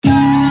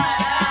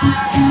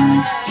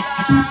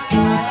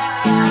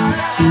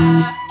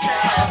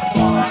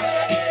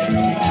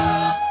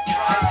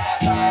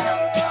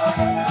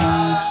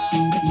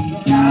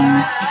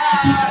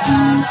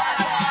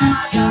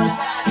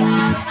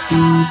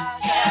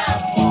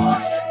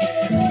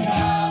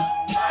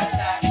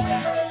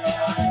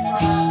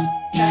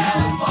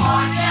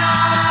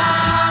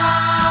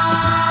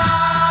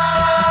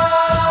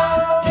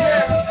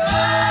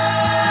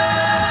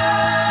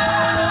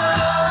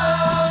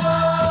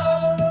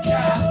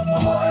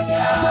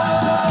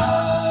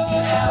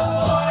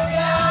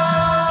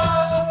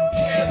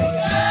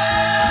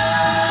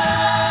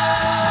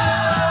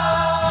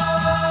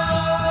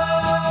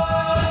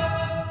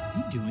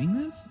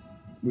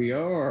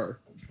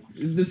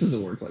this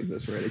doesn't work like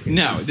this, right?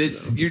 No,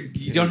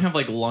 you don't have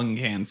like lung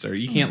cancer.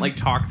 You can't like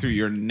talk through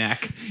your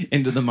neck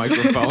into the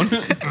microphone.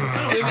 Maybe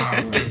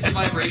it gets the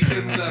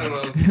vibrations. I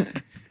don't know.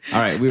 All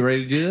right, we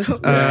ready to do this?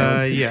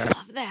 Yeah.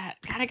 Love that.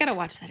 God, I gotta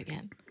watch that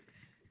again.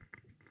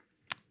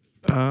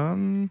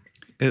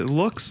 It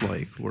looks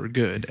like we're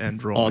good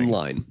and rolling.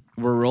 Online.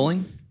 We're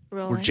rolling?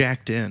 We're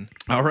jacked in.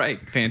 All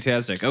right,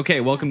 fantastic. Okay,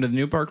 welcome to the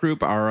Newport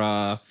Group,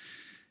 our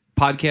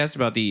podcast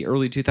about the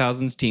early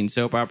 2000s teen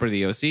soap opera,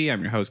 The OC.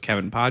 I'm your host,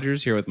 Kevin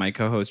Podgers, here with my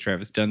co-host,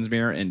 Travis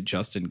Dunsmuir and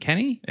Justin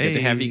Kenny. Good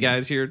to have you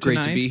guys here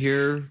tonight. Great to be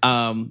here.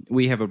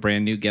 We have a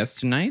brand new guest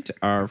tonight,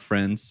 our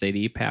friend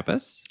Sadie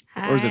Pappas.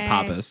 Or is it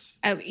Pappas?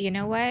 Oh, you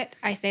know what?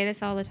 I say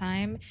this all the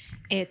time.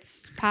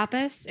 It's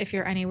Pappas if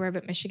you're anywhere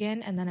but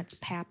Michigan, and then it's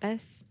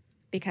Pappas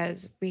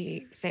because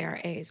we say our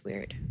A is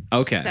weird.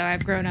 Okay. So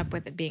I've grown up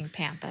with it being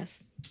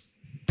Pampas.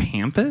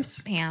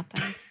 Pampas?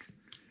 Pampas.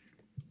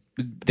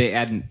 They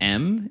add an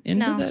M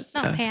into that?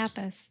 No,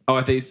 Pampas. Oh,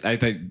 I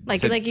thought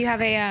Like you have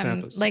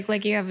a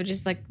like you have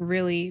just like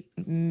really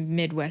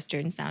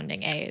Midwestern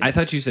sounding A's. I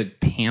thought you said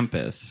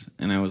Pampas,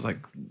 and I was like,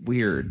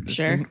 weird.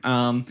 Sure.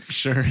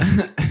 Sure.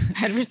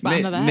 I'd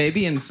respond to that.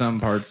 Maybe in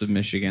some parts of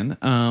Michigan.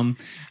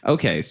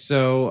 Okay,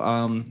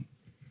 so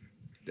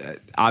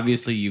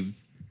obviously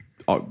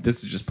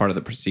this is just part of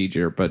the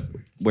procedure, but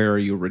where are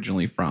you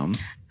originally from?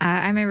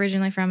 I'm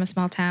originally from a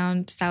small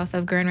town south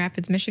of Grand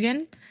Rapids,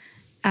 Michigan.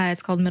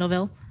 It's called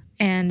Middleville,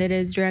 and it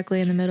is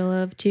directly in the middle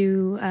of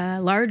two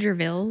larger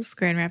villes,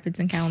 Grand Rapids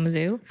and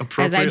Kalamazoo.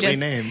 Appropriately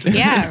named.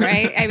 Yeah,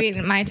 right? I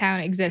mean, my town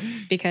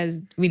exists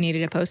because we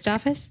needed a post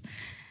office.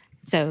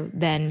 So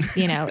then,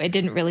 it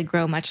didn't really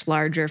grow much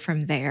larger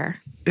from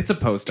there. It's a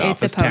post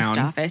office. It's a post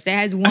office. It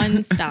has one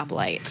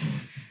stoplight.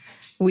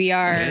 We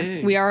are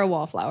a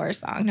Wallflower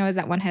song. No, is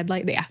that one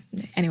headlight? Yeah.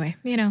 Anyway,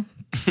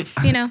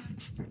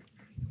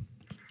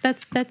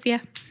 That's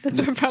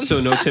where I'm from.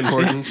 So no Tim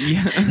Hortons?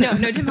 Yeah.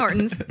 No Tim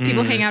Hortons.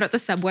 People hang out at the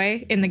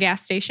Subway in the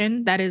gas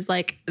station. That is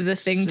like the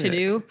thing to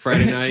do.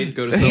 Friday night,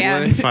 go to Subway.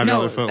 Yeah.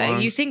 $5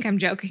 footlongs. You think I'm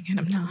joking and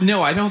I'm not.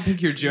 No, I don't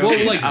think you're joking.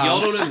 Well, like,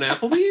 y'all don't have an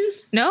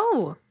Applebee's?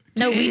 No,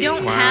 we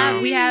don't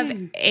have. We have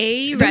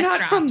a They're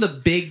restaurant. not from the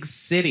big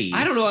city.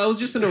 I don't know. I was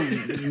just in a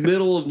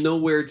middle of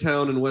nowhere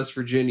town in West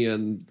Virginia,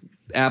 and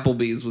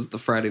Applebee's was the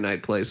Friday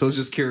night place. I was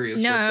just curious.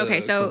 No,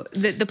 okay. So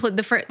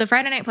the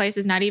Friday night place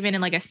is not even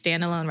in like a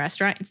standalone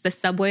restaurant. It's the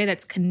Subway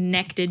that's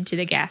connected to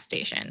the gas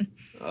station.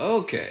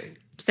 Okay.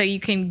 So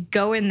you can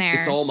go in there.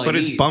 It's all my But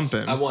it's needs.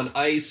 bumping. I want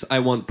ice. I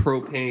want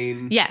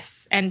propane.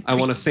 Yes, and I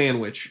want a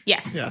sandwich.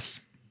 yes. Yes.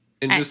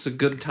 And just a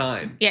good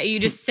time. Yeah, you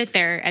just sit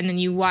there and then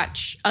you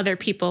watch other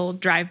people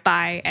drive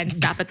by and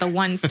stop at the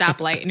one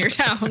stoplight in your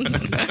town.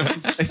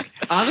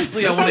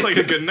 Honestly, That I sounds want like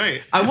a good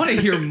night. I want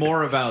to hear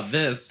more about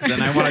this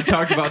than I want to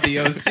talk about the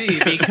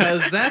OC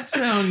because that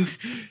sounds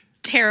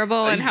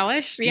Terrible and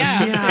hellish.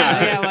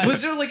 Yeah.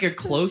 Was there like a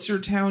closer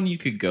town you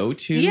could go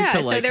to? Yeah,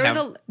 to, like,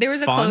 so there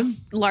was a fun?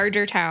 close,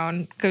 larger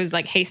town. It was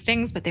like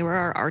Hastings, but they were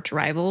our arch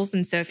rivals,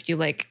 and so if you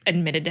like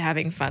admitted to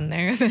having fun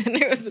there, then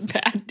it was a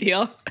bad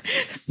deal.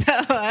 So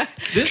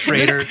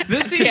Traitor.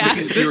 This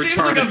seems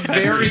like a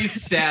very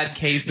sad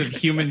case of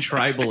human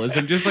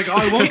tribalism. Just like, oh,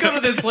 I won't go to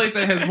this place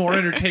that has more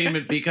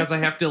entertainment because I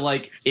have to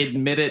like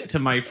admit it to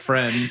my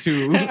friends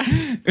who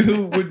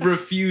would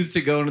refuse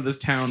to go into this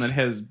town that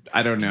has,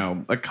 I don't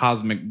know, a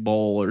cosmic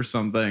bowl or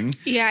something.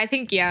 yeah, I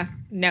think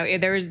no,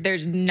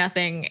 there's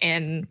nothing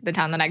in the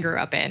town that I grew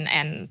up in,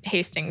 and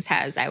Hastings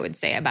has, I would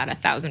say, about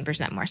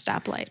 1,000% more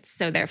stoplights.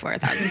 So therefore,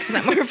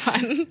 1,000% more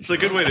fun. It's a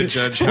good way to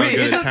judge how Wait,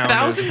 good is a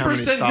town is. How many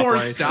 1,000% more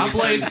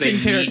stoplights.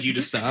 stoplights Need you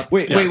to stop.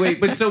 Wait.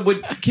 But so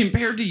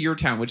compared to your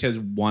town, which has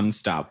one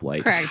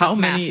stoplight, Correct, how that's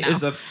many math now.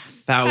 is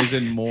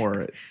 1,000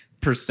 more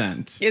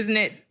percent? Isn't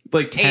it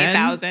Like 10?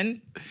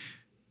 8,000?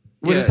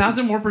 Would Yeah,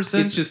 1,000 more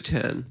percent? It's just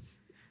 10.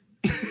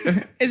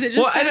 Is it just?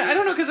 Well, I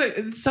don't know because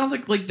it sounds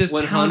like this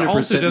town 100%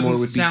 also more doesn't would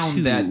be sound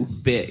 2.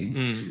 that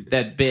big.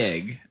 That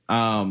big.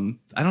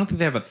 I don't think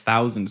they have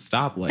 1,000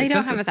 stoplights. They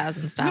don't That's have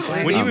 1,000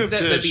 stoplights. When you moved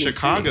to that'd be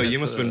Chicago, insane. you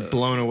must have been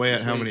blown away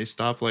at how many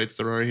stoplights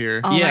there are here.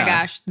 Oh Yeah. my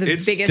gosh, the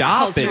It's biggest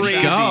Stop culture and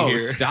crazy shock. go. here.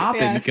 Stop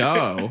Yes. and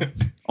go.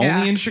 Yeah.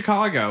 Only in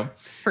Chicago.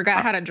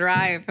 Forgot how to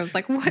drive. I was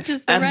like, what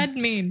does the red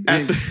mean?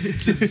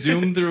 Just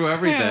zoom through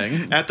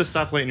everything. At the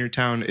stoplight in your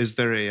town, is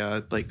there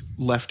a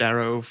left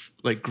arrow,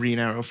 green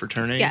arrow for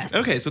turning? Yes.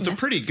 Okay, so it's a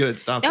pretty good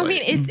stoplight. I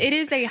mean, it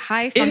is a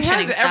high It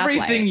functioning has stoplight.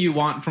 everything you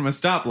want from a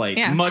stoplight,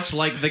 Yeah. much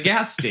like the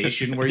gas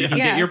station where you can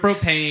Yeah. get your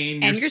propane,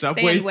 And your your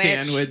Subway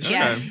sandwich. sandwich.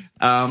 Yes.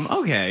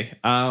 Okay.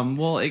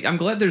 Well, I'm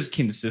glad there's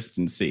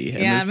consistency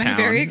in Yeah, this I'm town.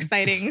 very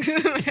exciting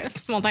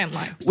small town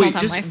life. Wait,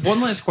 just one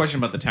last question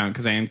about the town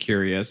because I am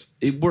curious.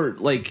 Were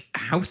like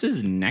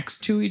houses next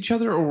to each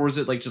other, or was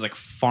it like just like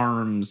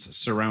farms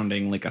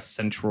surrounding like a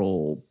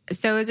central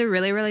So it's a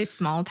really, really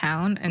small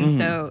town. And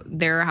so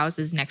there are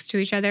houses next to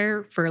each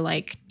other for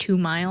like 2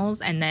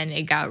 miles. And then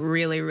it got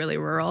really, really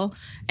rural.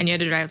 And you had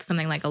to drive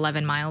something like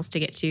 11 miles to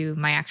get to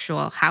my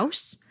actual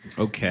house.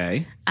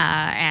 Okay.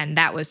 And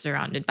that was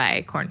surrounded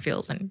by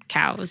cornfields and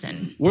cows.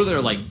 And Was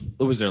there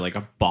like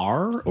a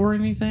bar or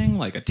anything?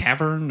 Like a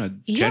tavern, a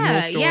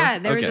general store? Yeah,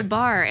 there was a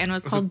bar and it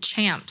was called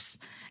Champs.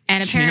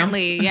 And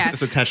apparently, yeah.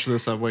 It's attached to the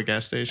subway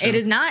gas station. It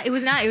is not. It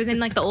was not. It was in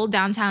like the old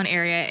downtown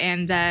area.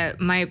 And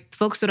my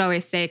folks would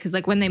always say, because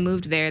like when they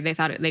moved there, they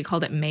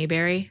called it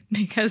Mayberry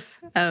because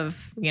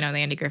of, the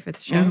Andy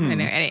Griffith show.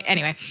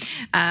 Anyway,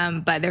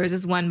 but there was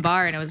this one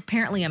bar and it was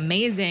apparently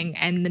amazing.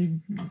 And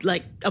then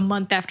like a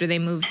month after they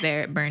moved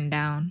there, it burned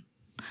down.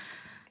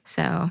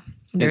 So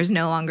there's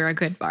no longer a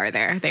good bar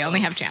there. They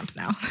only have Champs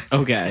now.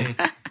 Okay.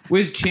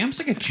 Was Champs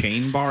like a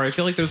chain bar? I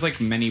feel like there's like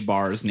many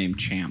bars named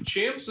Champs.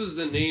 Champs is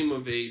the name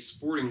of a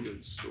sporting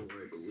goods store,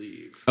 I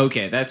believe.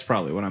 Okay, that's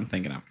probably what I'm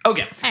thinking of.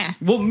 Okay.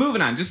 Well,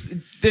 moving on. Just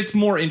it's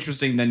more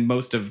interesting than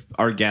most of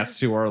our guests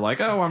who are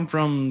like, oh, I'm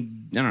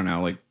from, I don't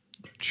know, like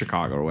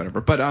Chicago or whatever.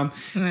 But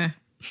have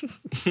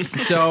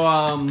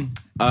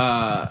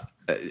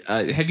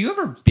you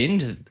ever been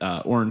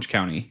to Orange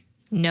County?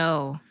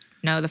 No,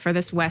 the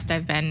furthest west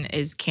I've been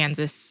is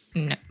Kansas,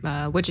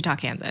 Wichita,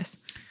 Kansas.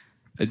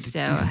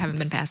 So I haven't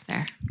been past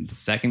there.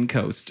 Second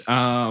coast.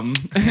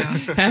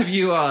 Have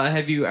you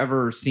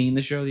ever seen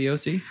the show The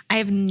OC? I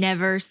have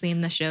never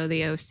seen the show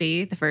The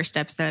OC. The first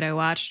episode I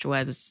watched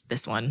was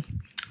this one.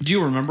 Do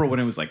you remember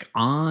when it was like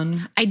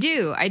on? I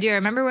do. I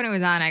remember when it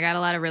was on. I got a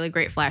lot of really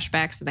great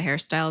flashbacks of the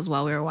hairstyles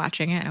while we were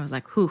watching it. And I was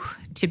like, whew,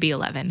 to be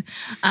 11.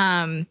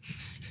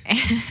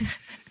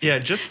 Yeah,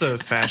 just the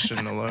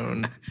fashion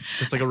alone,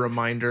 just like a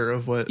reminder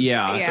of what the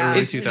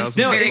early it's 2000s just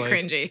was very like.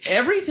 cringy.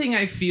 Everything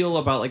I feel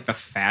about like the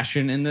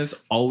fashion in this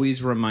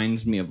always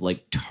reminds me of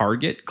like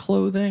Target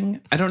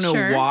clothing. I don't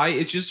know why.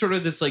 It's just sort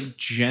of this like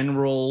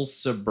general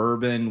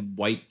suburban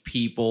white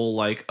people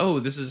like,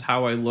 oh, this is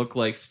how I look,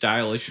 like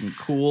stylish and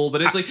cool.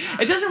 But it's like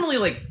it doesn't really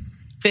like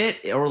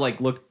fit or like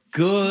look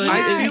good. Yeah,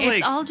 I feel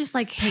it's like all just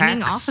like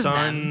hanging off of them.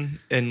 PacSun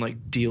and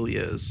like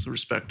Delia's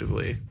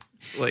respectively.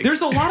 Like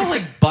there's a lot of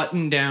like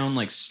button down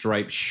like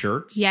striped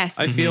shirts. Yes.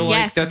 I feel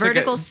like that's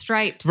vertical like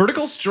stripes.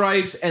 vertical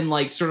stripes and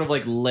like sort of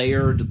like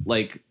layered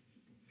like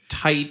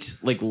tight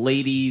like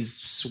ladies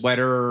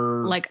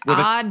sweater Like with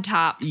odd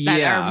tops that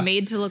Yeah. are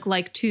made to look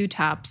like two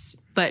tops,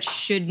 but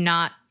should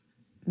not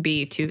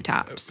be two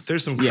tops.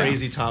 there's some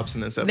crazy tops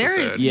in this episode. There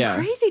is Yeah.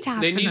 crazy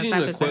tops They in need this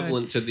an episode.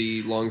 equivalent to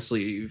the long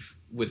sleeve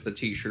with the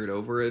t-shirt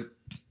over it.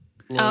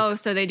 Oh,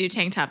 so they do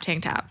tank top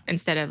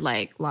instead of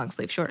like long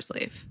sleeve, short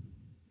sleeve.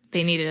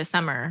 They needed a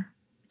summer.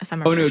 Oh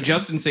no, version.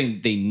 Justin's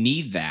saying they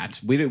need that.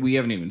 We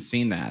haven't even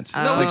seen that.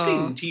 No, we've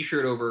seen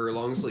t-shirt over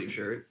long sleeve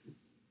shirt.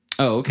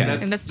 Oh, okay.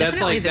 that's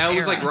definitely like this that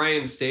was era. like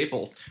Ryan's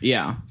staple.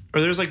 Yeah.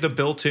 Or there's like the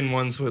built-in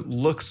ones where it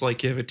looks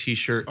like you have a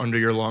t-shirt under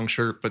your long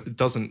shirt, but it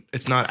doesn't.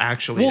 It's not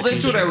actually. Well, a that's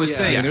t-shirt. what I was Yeah,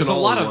 saying. it's There's an a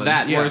lot of all-in-one.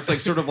 that where Yeah. it's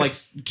like sort of like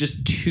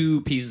just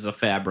two pieces of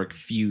fabric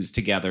fused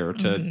together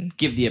to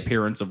give the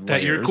appearance of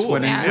That you're layers. cool.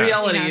 When Yeah. in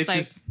reality, You know, it's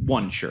it's just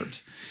one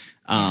shirt.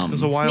 It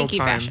was a wild Sneaky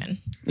time. fashion.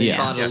 They Yeah.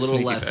 thought a little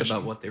sneaky less fashion.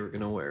 about what they were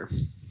going to wear.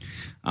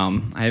 I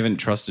haven't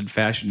trusted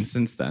fashion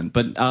since then.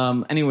 But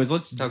anyways,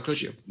 How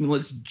could you?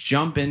 let's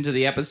jump into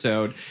the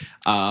episode.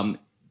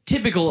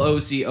 Typical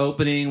OC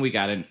opening. We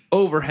got an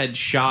overhead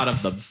shot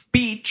of the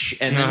beach,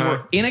 and then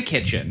we're in a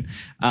kitchen.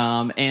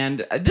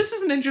 And this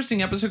is an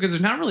interesting episode because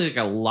there's not really like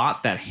a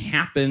lot that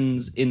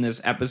happens in this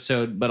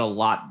episode, but a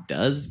lot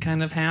does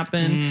kind of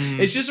happen.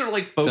 It's just sort of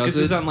like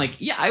focuses on like,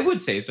 yeah, I would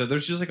say so.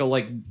 There's just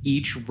like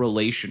each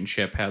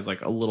relationship has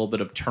like a little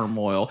bit of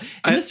turmoil.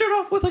 And let's start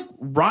off with like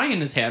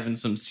Ryan is having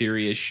some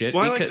serious shit.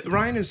 Well,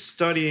 Ryan is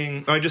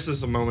studying. Just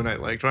as a moment I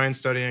liked. Ryan's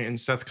studying, and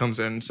Seth comes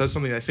in and says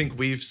something I think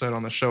we've said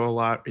on the show a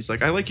lot. He's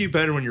like, I like you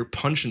better when you're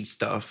punching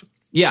stuff.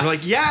 Yeah. We're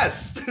like,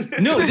 yes.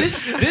 No,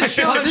 this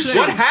show.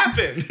 What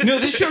happened? No,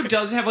 this show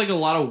does have like a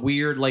lot of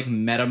weird like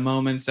meta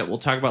moments that we'll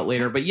talk about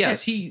later. But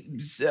yes,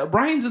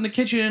 Brian's in the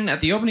kitchen at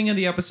the opening of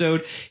the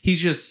episode. He's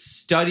just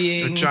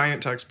studying. A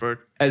giant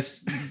textbook.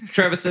 As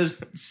Travis says,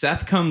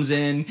 Seth comes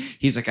in.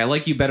 He's like, I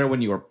like you better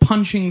when you are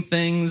punching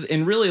things.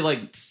 And really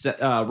like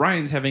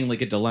Ryan's having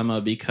like a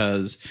dilemma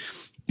because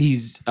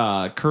he's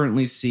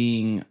currently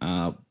seeing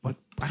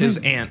His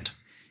aunt.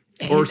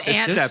 or His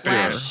aunt sister.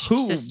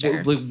 slash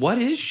sister. Like, what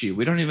is she?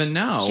 We don't even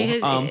know. She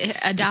is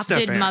adopted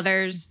step-aunt.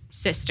 mother's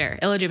sister,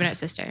 illegitimate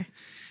sister.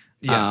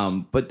 Yes.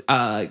 But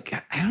I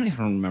don't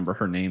even remember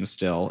her name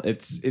still.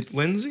 It's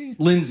Lindsay?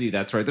 Lindsay,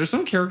 that's right. There's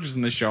some characters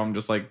in the show I'm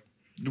just like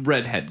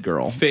redhead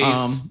girl.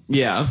 Face.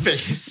 Yeah.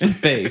 Face.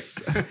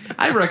 Face.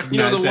 I recognize You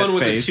know the that one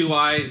with face. the two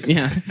eyes?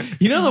 Yeah.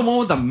 You know the one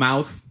with the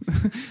mouth?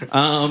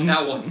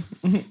 That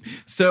one.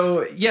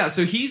 So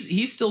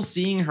he's still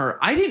seeing her.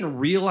 I didn't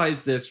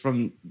realize this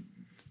from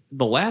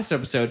the last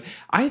episode.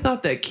 I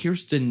thought that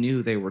Kirsten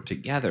knew they were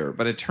together,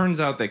 but it turns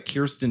out that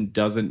Kirsten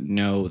doesn't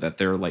know that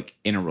they're like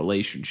in a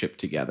relationship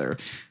together.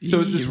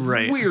 So it's this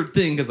Right. weird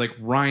thing because like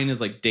Ryan is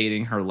like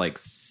dating her like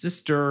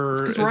sister.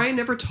 Because Ryan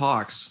never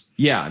talks.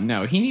 Yeah,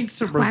 no, he needs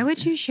to. Why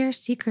would you share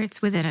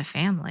secrets within a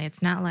family?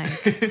 It's not like,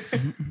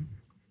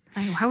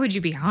 why would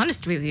you be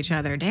honest with each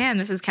other? Damn,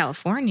 this is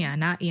California,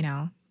 not,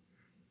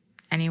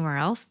 anywhere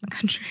else in the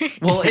country.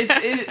 Well,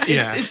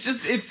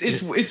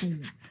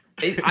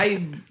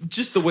 I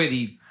just the way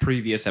the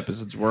previous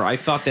episodes were, I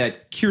thought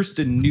that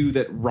Kirsten knew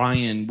that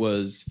Ryan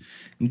was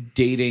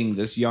dating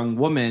this young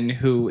woman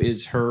who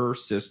is her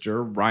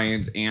sister,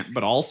 Ryan's aunt,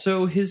 but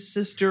also his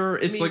sister.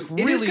 It's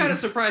it is kind of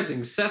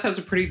surprising. Seth has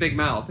a pretty big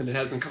mouth and it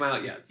hasn't come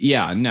out yet.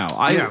 Yeah, no,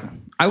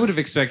 I would have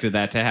expected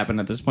that to happen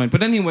at this point.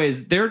 But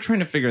anyways, they're trying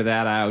to figure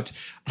that out.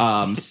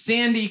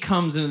 Sandy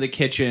comes into the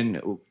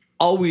kitchen,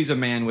 always a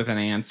man with an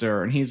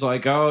answer, and he's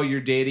like, "Oh, you're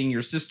dating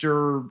your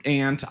sister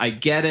aunt. I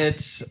get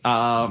it."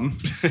 I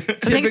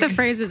think the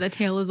phrase is "a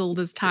tale as old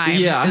as time."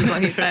 Yeah, is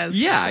what he says.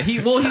 Yeah, he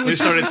was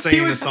started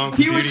singing the song.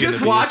 He was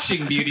just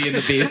watching Beauty and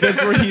the Beast.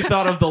 That's where he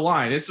thought of the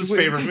line. It's his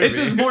favorite movie. It's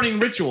his morning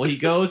ritual. He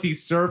goes, he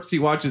surfs, he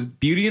watches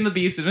Beauty and the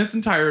Beast in its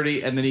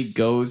entirety, and then he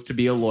goes to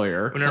be a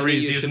lawyer. Whenever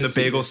he's using the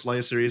bagel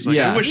slicer, he's like,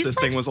 "I wish this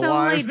thing was so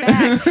alive." Laid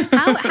back.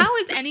 How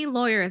is any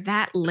lawyer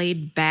that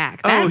laid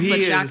back? That's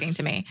what's shocking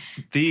to me.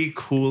 The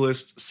coolest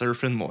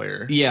surfing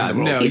lawyer. Yeah,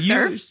 no, he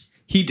surfs.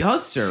 He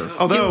does surf.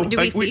 Although, do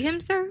we see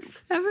him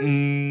surf ever?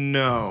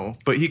 No,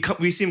 but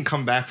we see him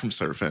come back from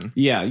surfing.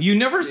 Yeah, you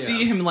never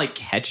see him like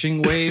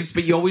catching waves,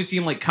 but you always see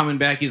him like coming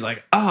back. He's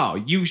like, "Oh,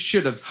 you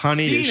should have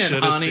seen it,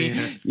 honey." Seen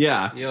it.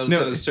 Yeah, He's on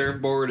a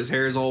surfboard, his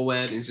hair is all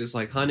wet, and he's just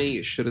like, "Honey,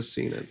 you should have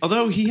seen it."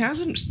 Although he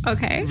hasn't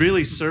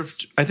really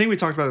surfed. I think we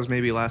talked about this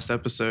maybe last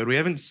episode. We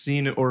haven't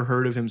seen or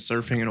heard of him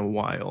surfing in a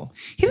while.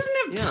 he doesn't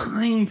have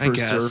time for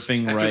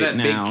surfing After right that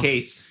now. big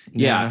case.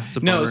 Yeah, it's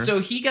a no. bummer. So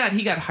he got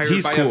hired.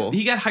 He's by cool.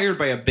 He got hired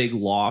by a big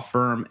law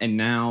firm, and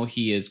now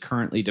he is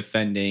currently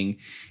defending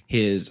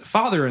his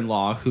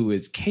father-in-law, who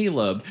is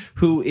Caleb,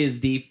 who is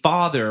the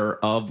father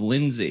of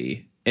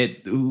Lindsay.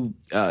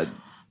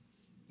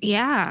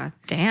 Yeah,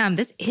 damn.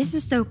 This is a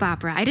soap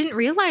opera. I didn't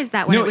realize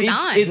that when it was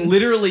on. It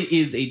literally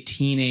is a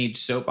teenage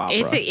soap opera.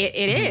 It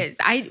is.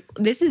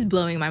 This is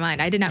blowing my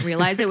mind. I did not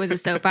realize it was a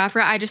soap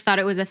opera. I just thought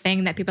it was a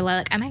thing that people are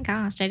like, "Oh my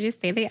gosh, did you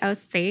see the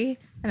OC?"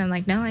 And I'm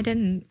like, "No, I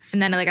didn't."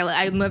 And then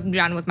I moved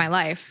on with my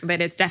life,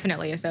 but it's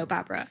definitely a soap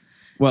opera.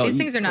 Well, these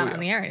things are not on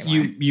the air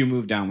anymore. You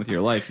moved down with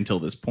your life until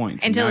this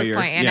point. Until this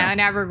point, and I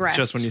never regressed.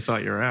 Just when you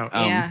thought you were out.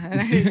 Yeah,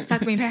 and they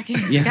sucked me back in.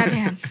 Yeah.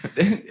 Goddamn.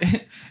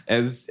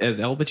 As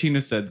Al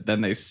Pacino said,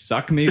 then they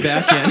suck me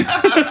back in.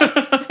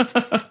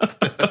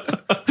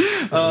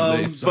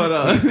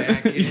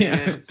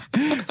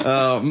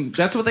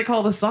 That's what they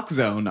call the suck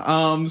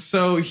zone.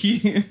 So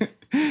he.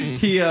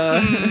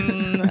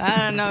 I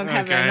don't know,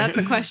 Kevin. Okay. That's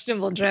a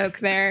questionable joke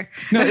there.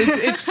 No,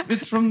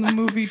 it's from the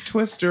movie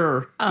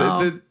Twister.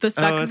 The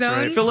suck that's zone.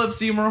 right. Philip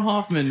Seymour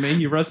Hoffman, may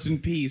he rest in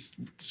peace,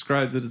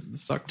 describes it as the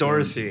suck zone.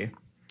 Dorothy.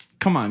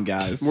 Come on,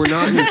 guys. We're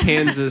not in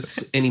Kansas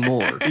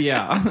anymore.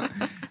 Yeah.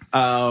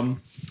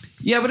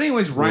 Yeah, but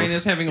anyways, Ryan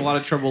is having a lot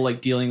of trouble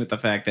like dealing with the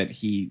fact that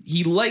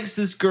he likes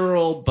this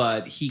girl,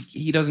 but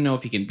he doesn't know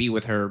if he can be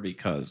with her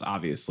because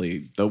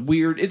obviously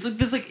it's like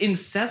this like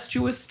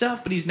incestuous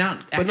stuff, but he's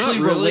not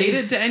actually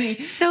related to any.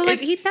 So like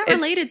he's not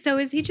related. So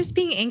is he just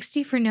being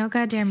angsty for no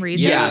goddamn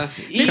reason? Yes,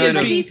 This is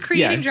like he's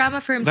creating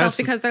drama for himself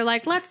because they're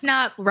like, let's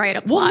not write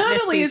a plot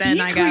this season. Is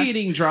he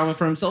creating drama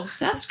for himself,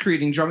 Seth's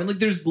creating drama. Like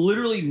there's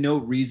literally no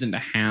reason to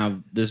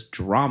have this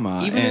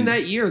drama. Even in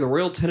that year, the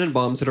Royal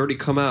Tenenbaums had already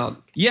come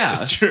out. Yeah,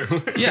 That's true.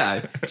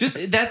 Yeah,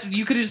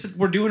 you could just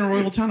we're doing a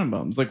Royal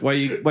Tenenbaums. Like why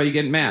you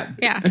getting mad?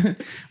 Yeah.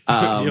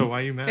 Yo, why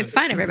are you mad? It's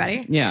fine,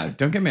 everybody. Yeah,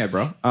 don't get mad,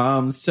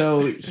 bro.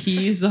 So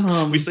he's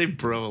We say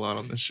bro a lot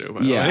on this show,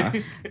 by the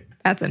way.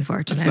 That's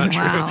unfortunate. That's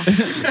not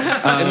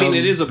Wow. I mean,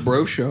 it is a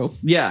bro show.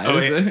 Yeah,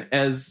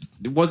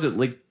 was it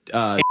like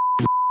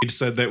We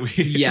said that we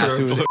yes,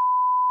 were it was a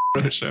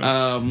blow show.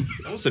 I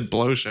almost said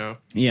blow show.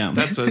 yeah.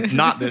 That's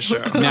not this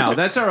show. No,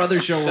 that's our other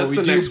show where That's we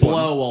the do next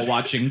blow while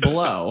watching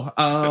blow.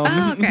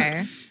 Oh,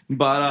 okay.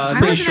 But Why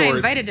pretty wasn't I short.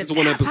 invited to It's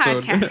one that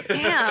episode. podcast?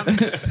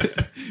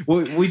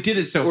 Damn. we did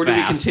it so Or do we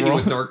fast. continue bro.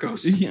 with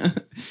Narcos?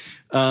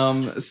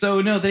 Yeah.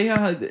 So no, they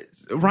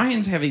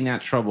Ryan's having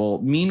that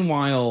trouble.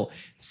 Meanwhile,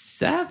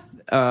 Seth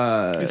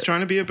He's trying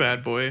to be a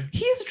bad boy.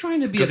 he is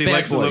trying to be a Because bad he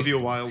likes boy. Olivia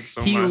Wilde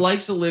so He much.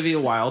 likes Olivia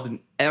Wilde, and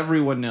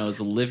everyone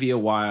knows Olivia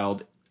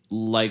Wilde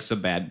likes a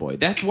bad boy.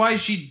 That's why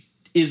she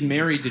is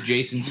married to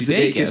Jason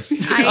Sudeikis.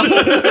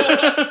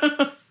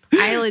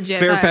 I legit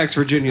Fairfax,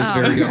 Virginia is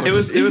very own. It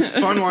was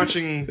fun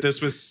watching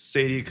this with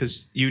Sadie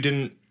because you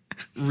didn't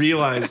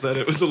realize that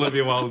it was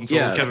Olivia Wilde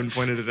until Kevin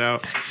pointed it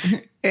out.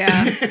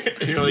 Yeah.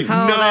 And you're like,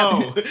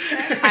 Oh, no.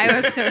 I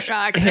was so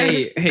shocked.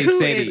 Hey, Who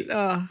Sadie, is-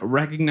 oh.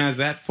 recognize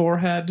that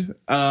forehead?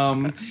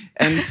 And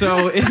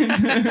so it's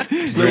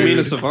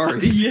Romina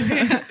Savari.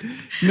 yeah.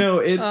 No,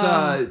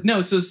 it's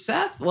no, so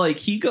Seth, like,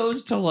 he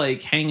goes to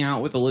like hang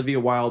out with Olivia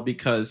Wilde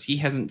because he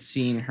hasn't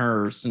seen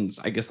her since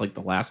I guess like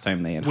the last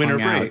time they had Winter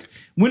hung break. out.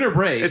 Winter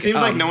break. It seems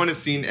like no one has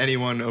seen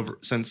anyone over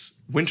since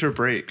winter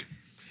break.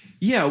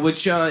 Yeah,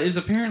 which is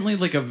apparently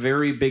like a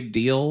very big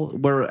deal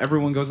where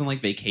everyone goes on like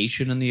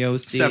vacation in the OC.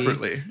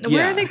 Separately.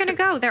 Where are they going to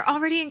go? They're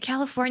already in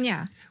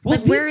California. Well,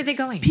 where are they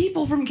going?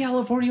 People from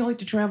California like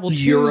to travel to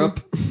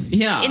Europe.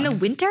 Yeah. In the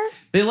winter?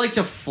 They like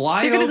to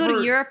fly They're going to over. go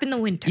to Europe in the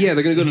winter. Yeah,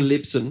 they're gonna go to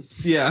Lipson.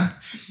 Yeah.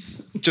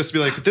 Just be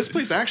like, this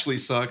place actually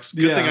sucks.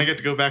 Good Yeah. thing I get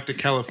to go back to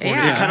California.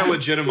 Yeah. It kind of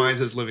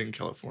legitimizes living in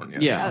California.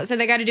 Yeah. Oh, so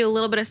they got to do a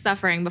little bit of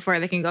suffering before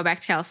they can go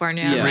back to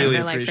California. Yeah. and live Really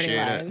their, like, pretty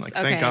appreciate it. lives.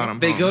 Like, thank God I'm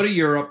They home. go to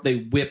Europe, they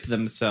whip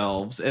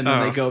themselves, and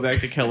then Oh. they go back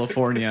to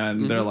California,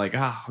 and they're like,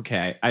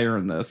 okay, I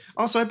earned this.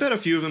 Also, I bet a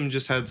few of them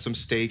just had some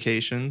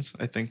staycations.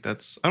 I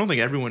don't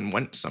think everyone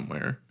went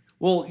somewhere.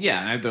 Well,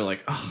 yeah, and they're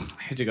like, I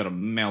had to go to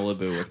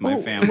Malibu with my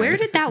Oh, family. where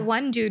did that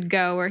one dude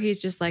go where he's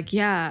just like,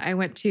 yeah, I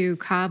went to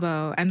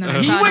Cabo and then I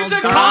he saw an went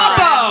old to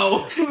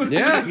girlfriend." Cabo?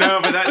 Yeah. No,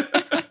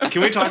 but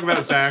can we talk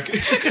about Zach?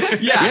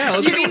 Yeah.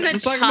 let's- You mean the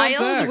let's talk about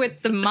child Zach.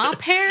 with the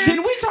mop hair?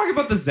 Can we talk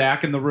about the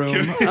Zach in the room?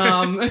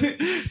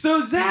 So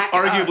Zach,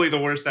 Arguably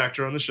the worst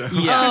actor on the show.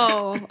 yeah.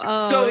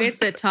 Oh, So-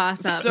 it's a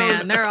toss up, so-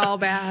 man. They're all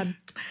bad.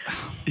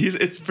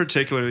 It's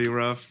particularly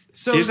rough.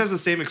 So- He just has the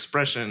same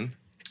expression.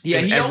 Yeah,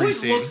 in he every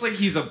always scene. looks like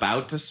he's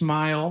about to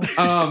smile.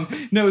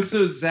 No,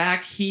 so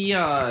Zach, he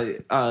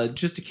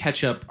just to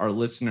catch up our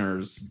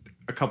listeners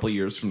a couple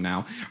years from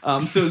now.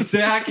 So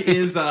Zach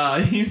is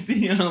he's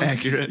the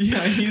Accurate.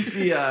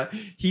 Yeah,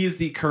 he's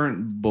the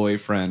current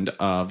boyfriend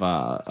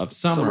of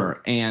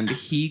Summer, and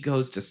he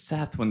goes to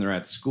Seth when they're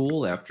at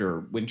school after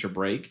winter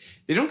break.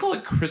 They don't call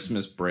it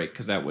Christmas break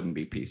because that wouldn't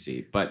be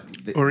PC, but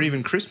Or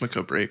even Christmas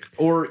break.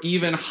 or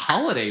even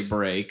holiday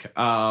break.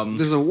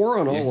 There's a war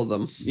on all of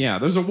them. Yeah,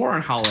 there's a war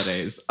on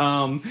holidays.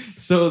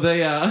 So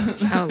they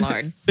Oh,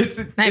 Lord.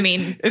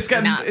 it's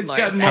got not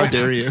Lord. How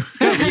dare you?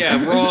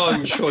 Yeah,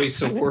 wrong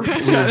choice of words.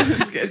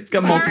 it's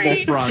got multiple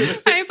Sorry.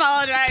 fronts. I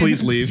apologize.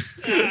 Please leave.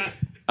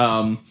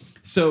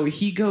 So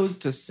he goes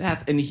to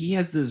Seth and he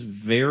has this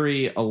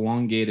very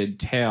elongated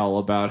tale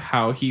about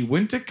how he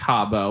went to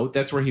Cabo.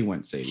 That's where he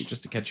went, Sadie,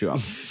 just to catch you up.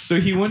 So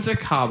he went to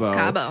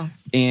Cabo.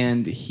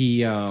 And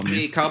he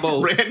Hey,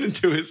 Cabo. Ran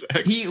into his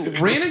ex. he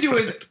ran into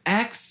his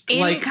ex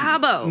In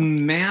Cabo.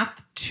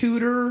 math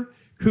tutor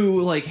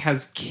who like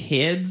has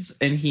kids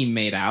and he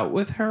made out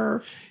with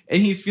her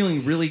and he's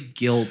feeling really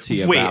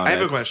guilty Wait, about it. I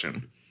have a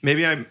question.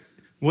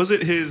 Was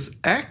it his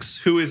ex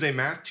who is a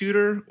math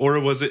tutor, or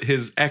was it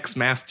his ex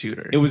math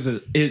tutor? It was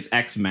his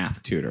ex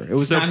math tutor. It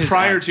was so not his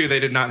prior ex. to they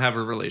did not have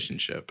a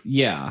relationship.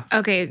 Yeah.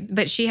 Okay,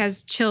 but she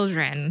has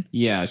children.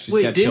 Yeah, she's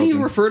Wait, got didn't children.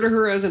 you refer to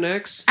her as an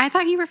ex? I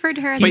thought you referred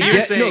to her as But an you're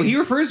ex. saying- No, he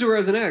refers to her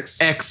as an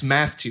ex. Ex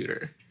math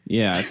tutor.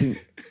 Yeah, I think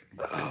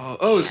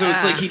Oh, so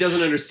it's like he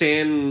doesn't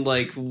understand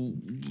like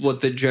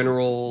what the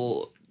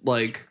general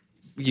like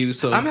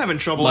use of. I'm having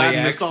trouble my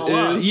adding this ex all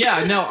up. is.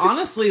 yeah, no,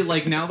 honestly,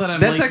 like now that I'm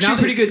That's like, actually now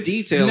pretty that- good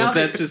detail. now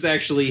That's that- just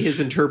actually his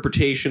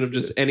interpretation of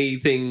just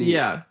anything.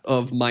 Yeah.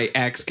 Of my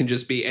ex can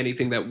just be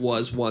anything that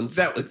was once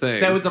a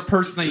thing. That was a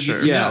person I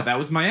used to Yeah. know. That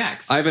was my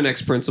ex. I have an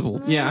ex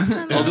principal. yeah. I'll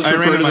just I refer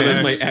ran to into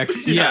them my as my ex.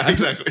 ex. Yeah, Yeah.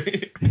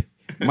 exactly.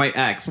 My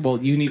ex.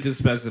 Well, you need to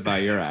specify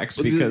your ex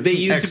because They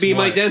used to be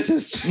my Ex-what?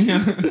 dentist.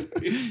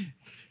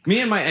 me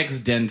and my ex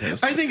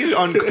dentist. I think it's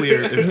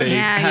unclear if they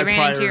Yeah, had you ran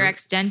prior. into your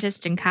ex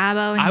dentist in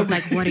Cabo, and he's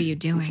like, "What are you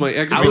doing?" It's my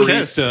ex We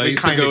kissed. barista. I We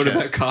used to kinda go to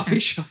kissed. that coffee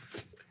shop.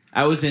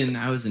 I was in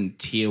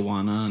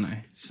Tijuana and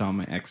I saw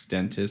my ex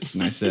dentist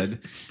and I said,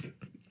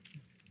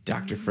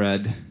 "Dr.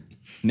 Fred,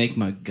 make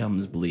my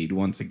gums bleed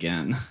once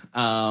again."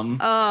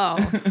 Oh,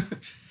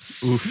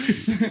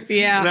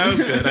 yeah. That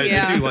was good. I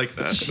Yeah. do like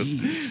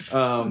that.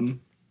 But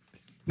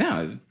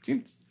No,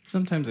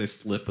 sometimes I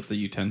slip with the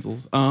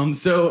utensils. The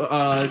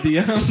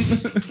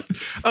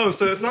oh,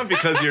 so it's not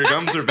because your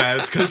gums are bad.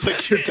 It's because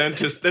like your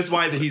dentist. That's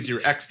why he's your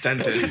ex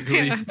dentist,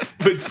 because he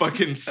would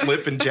fucking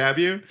slip and jab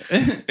you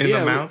in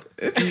the mouth.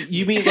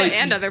 You mean like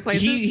And other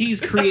places. He's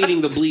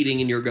creating the bleeding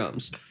in your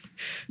gums.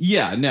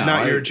 yeah, no,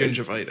 Not your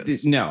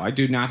gingivitis. No, I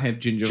do not have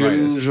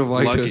gingivitis.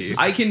 Gingivitis. Lucky.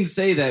 I can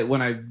say that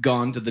when I've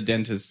gone to the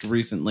dentist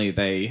recently,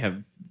 they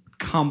have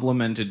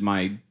complimented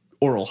my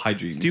oral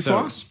hygiene. Do you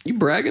floss? You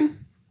bragging?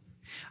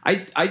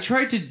 I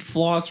try to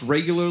floss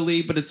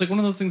regularly, but it's like one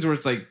of those things where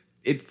it's like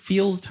it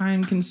feels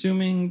time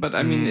consuming. But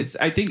I mean,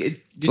 I think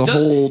it It's a does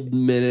whole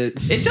minute.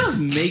 it does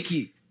make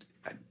you.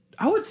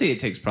 I would say it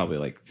takes probably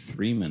like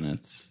 3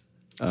 minutes.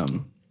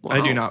 I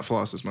do not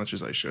floss as much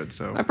as I should.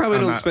 So I probably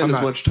I'm don't not- spend I'm as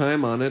not- much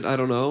time on it. I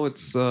don't know.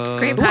 It's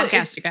Great Well,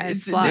 podcast, you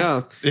guys. it's-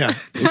 Floss. yeah.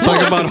 Yeah. Let's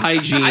talk about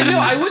hygiene. I know.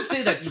 I would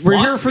say that We're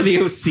here floss- for the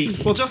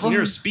OC. Well, Justin,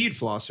 you're a speed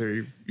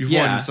flosser. You've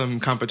Yeah. won some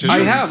competitions.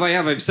 I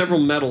have several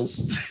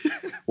medals.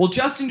 Well,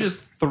 Justin just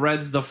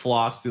threads the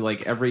floss through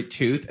like every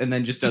tooth and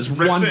then just does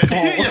Rips one it. pull.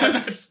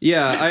 Yes.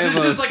 Yeah, I So have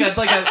it's just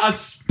like a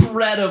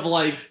spread of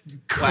like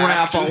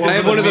crap all over I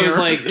have the one of those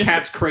mirror. like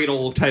cat's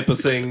cradle type of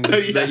things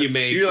that you Yes.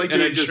 make, You're, like,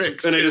 and I doing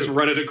tricks, just too.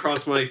 run it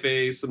across my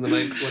face, and then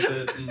I flip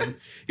it, and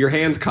your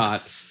hand's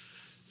caught.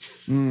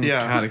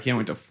 Yeah. God, I can't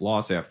wait to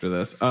floss after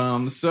this.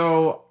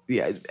 So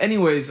yeah.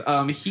 Anyways,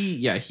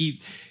 he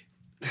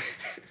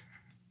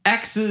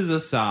exes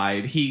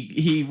aside,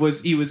 he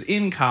was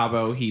in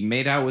Cabo. He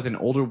made out with an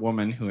older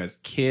woman who has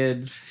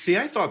kids. See,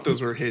 I thought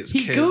those were his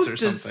He kids goes or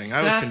to something.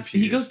 Seth, I was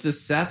confused. He goes to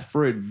Seth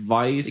for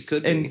advice. It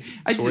could and be.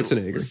 I do-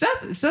 Schwarzenegger.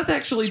 Seth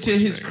actually, to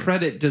his Schwarzenegger.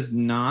 credit, does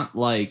not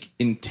like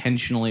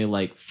intentionally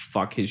like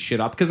fuck his shit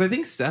up, because I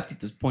think Seth at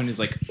this point is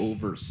like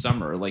over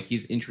Summer. Like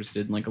he's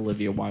interested in like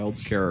Olivia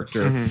Wilde's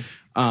character.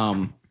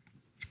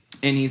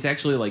 And he's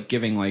actually like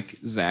giving like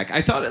Zach.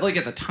 I thought like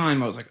at the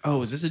time I was like,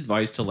 oh, is this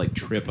advice to like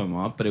trip him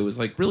up? But it was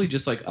like really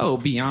just like, oh,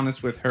 be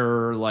honest with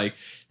her. Like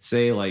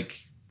say like,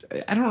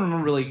 I don't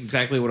remember like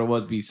exactly what it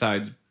was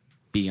besides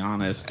be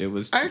honest. It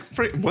was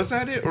Was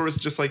that it, or was it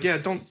just like, yeah,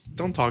 don't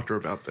talk to her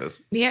about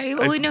this? Yeah,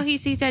 well, no, he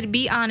said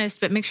be honest,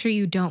 but make sure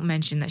you don't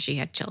mention that she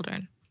had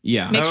children.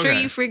 yeah. Make sure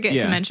Okay. you forget Yeah.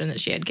 to mention that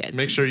she had kids.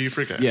 Make sure you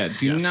forget. Yeah,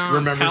 do Yes. not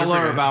Remember to tell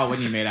her forget. about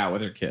when you made out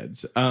with her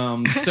kids.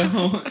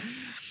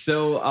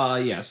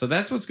 So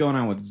that's what's going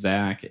on with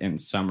Zach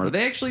and Summer.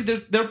 They actually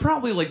they're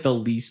probably like the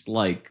least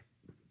like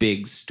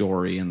big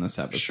story in this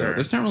episode. Sure.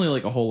 There's not really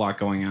like a whole lot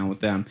going on with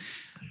them.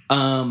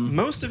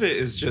 Most of it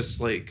is just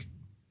like.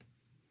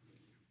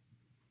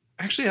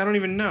 Actually, I don't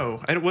even know.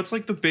 What's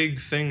like the big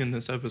thing in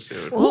this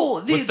episode?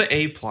 Well, What's the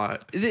A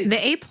plot? The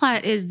A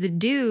plot is the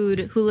dude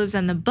who lives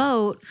on the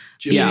boat.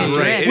 Yeah, being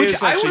right. adrift. It which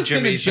is I actually was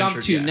going to Jimmy jump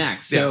centered, to yeah.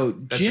 next. Yeah, So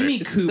that's Jimmy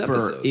right. It's this Cooper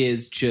episode.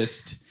 is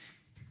just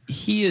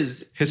he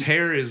is. His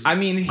hair is. I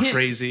mean,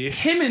 crazy.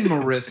 Him and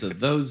Marissa,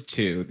 those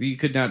two, you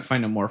could not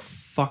find a more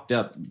fucked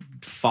up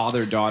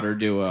father-daughter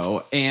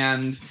duo.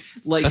 And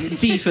like A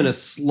thief and a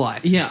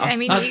slut. yeah, I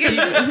mean, a you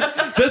guys-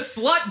 the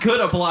slut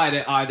could apply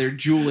to either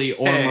Julie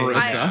or Hey.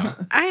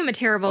 Marissa. I am a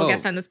terrible Oh.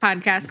 guest on this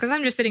podcast because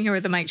I'm just sitting here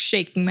with the mic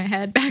shaking my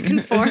head back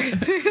and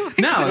forth.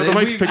 No, The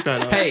mic's we- picked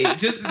that up. Hey,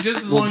 just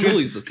as Well, long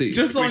Julie's as the thief.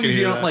 just as long We as can you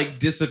hear don't that. like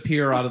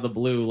disappear out of the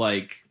blue,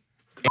 like.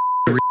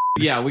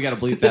 Yeah, we got to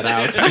bleep that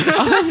out.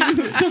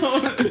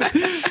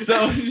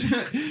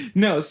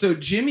 So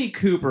Jimmy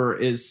Cooper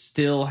is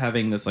still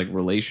having this like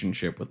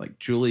relationship with like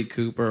Julie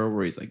Cooper,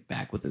 where he's like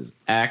back with his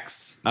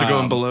ex. They're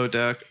going below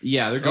deck.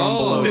 Yeah, they're going Oh.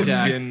 below If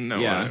deck. you know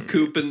what I yeah, mean.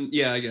 Coop and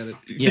yeah, I get it.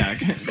 yeah.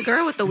 The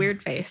girl with the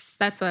weird face.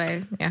 That's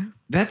what yeah.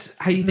 That's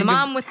how you think The of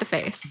mom with the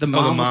face. the Oh,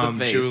 mom, the mom, with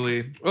the face.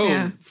 Julie. Oh,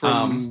 Yeah.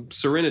 from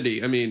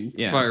Serenity. I mean,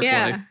 Yeah.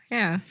 Firefly.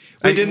 yeah.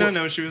 I did not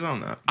know she was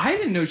on that. I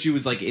didn't know she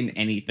was like in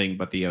anything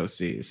but the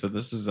OC. So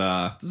this is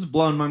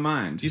blowing my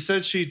mind. You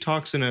said she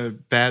talks in a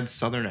bad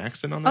Southern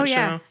accent on that Oh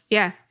yeah. show?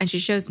 Yeah. And she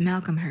shows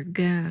Malcolm her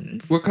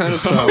guns. What kind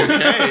of show?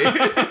 Okay.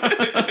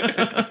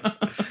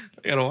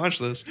 I gotta watch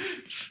this.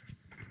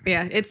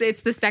 Yeah.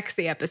 It's the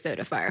sexy episode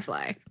of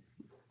Firefly.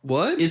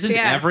 What? Isn't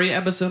Yeah. every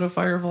episode of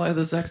Firefly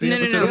the sexy No.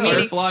 episode of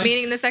Firefly?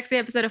 Meaning the sexy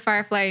episode of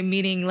Firefly,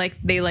 meaning like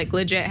they like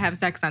legit have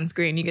sex on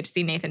screen. You get to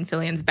see Nathan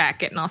Fillion's back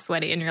getting all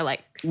sweaty, and you're like,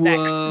 sex.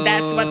 Whoa.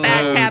 That's what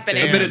that's Oh,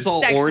 happening. damn. I bet it's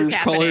all Sex is orange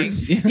happening.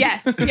 colored.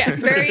 Yes.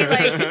 Very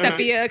like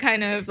sepia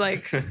kind of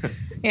like,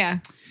 yeah.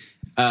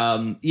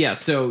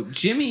 So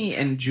Jimmy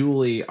and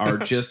Julie are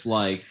just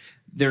like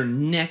they're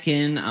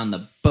necking on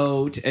the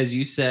boat, as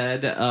you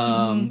said. They're,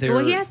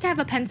 Well, he has to have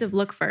a pensive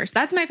look first.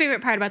 That's my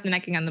favorite part about the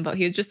necking on the boat.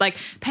 He was just like,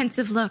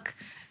 pensive look.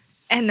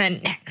 And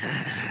then,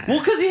 well,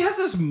 because he has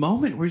this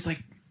moment where he's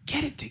like,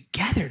 "Get it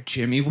together,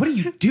 Jimmy. What are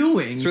you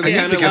doing?" So they I need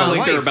kind to of get look a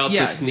like they're life. about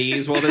Yeah. to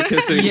sneeze while they're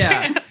kissing.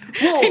 yeah.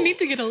 Well, I need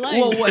to get a life.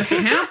 Well, what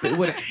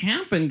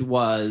happened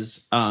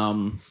was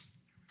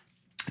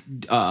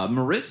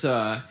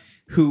Marissa,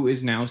 who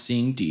is now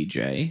seeing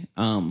DJ.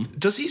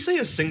 Does he say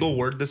a single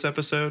word this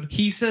episode?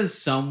 He says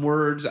some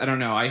words. I don't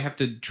know. I have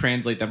to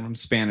translate them from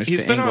Spanish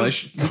He's to been on-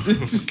 English.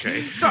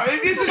 Okay. Sorry,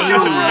 it's a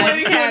joke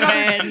relating to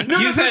another. Kevin.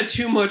 You've had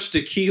too much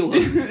tequila.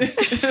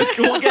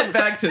 We'll get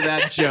back to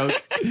that joke.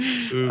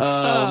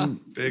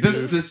 Big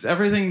This, move. this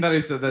everything that I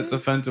said that's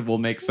offensive will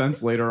make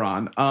sense later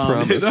on.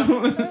 Promise.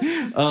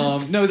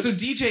 So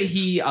DJ,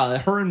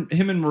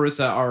 him and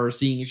Marissa are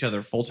seeing each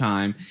other full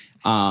time,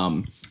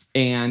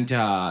 and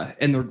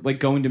they're like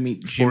going to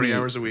meet Jimmy. 40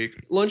 hours a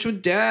week. Lunch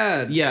with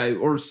dad. Yeah,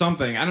 or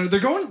something. I don't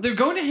know. They're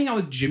going to hang out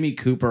with Jimmy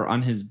Cooper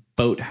on his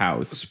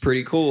boathouse. It's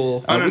pretty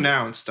cool.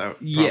 Unannounced,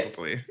 Yeah.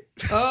 probably.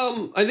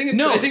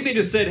 I think they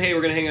just said, "Hey,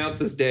 we're gonna hang out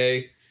this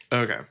day."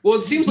 Okay. Well,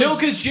 it seems No, like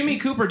because Jimmy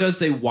Cooper does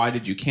say, "Why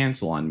did you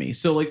cancel on me?"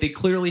 So like they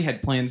clearly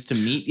had plans to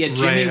meet. Yet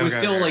Jimmy Right, was okay,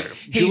 still okay, like, okay.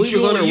 "Hey, Julie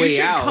was on her you way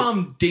should out."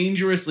 come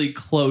dangerously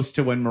close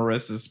to when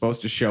Marissa's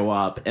supposed to show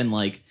up, and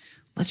like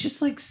let's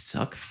just like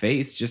suck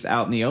face just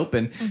out in the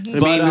open." I mean,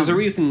 there's a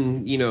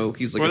reason,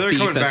 he's like Well, a they're thief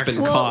coming that's back been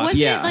from- Well, caught. wasn't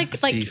Yeah, it like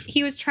thief.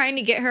 he was trying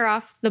to get her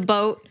off the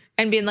boat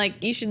and being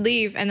like, you should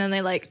leave. And then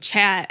they like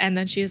chat. And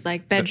then she's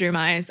like, bedroom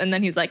eyes. And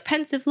then he's like,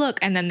 pensive look.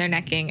 And then they're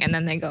necking. And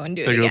then they go and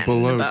do They it go again. in the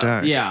below boat.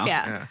 deck. Yeah.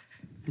 Yeah.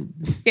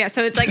 Yeah.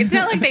 So it's like, it's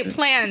not like they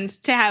planned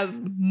to have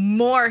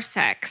more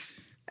sex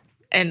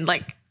and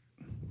like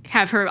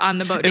have her on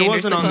the boat. It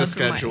wasn't dangerously on the close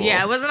from one. schedule.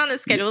 Yeah. It wasn't on the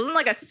schedule. It wasn't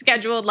like a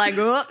scheduled, like,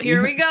 oh,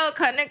 here we go,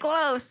 cutting it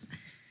close.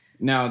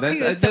 No, I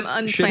think it was some that's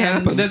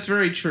unplanned. that's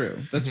very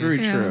true. That's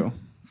very Yeah. true.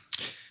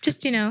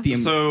 Just,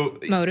 So,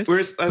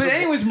 Motives. But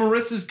anyways,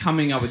 Marissa's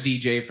coming up with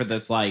DJ for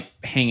this like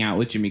hangout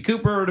with Jimmy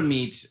Cooper to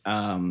meet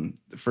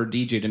for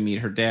DJ to meet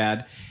her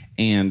dad,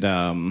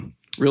 and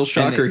Real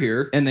shocker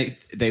here. And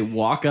they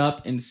walk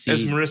up and see,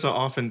 as Marissa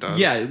often does.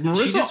 Yeah,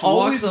 Marissa just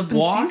always walks up and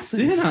walks sees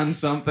in things. on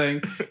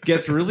something,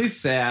 gets really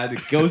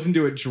sad, goes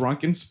into a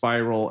drunken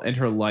spiral, and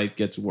her life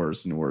gets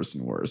worse and worse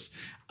and worse.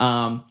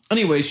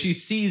 Anyway, she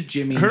sees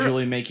Jimmy and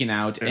Julie making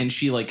out, and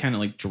she like kind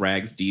of like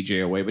drags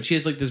DJ away, but she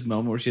has like this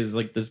moment where she has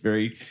like this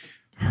very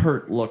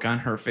hurt look on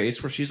her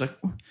face where she's like,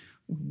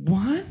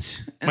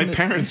 what? My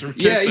parents are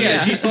kissing. Yeah.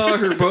 She saw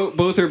her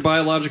both her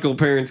biological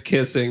parents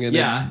kissing, and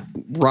it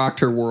rocked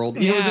her world.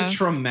 It was a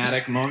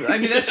traumatic moment. I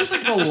mean, that's just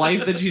like the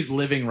life that she's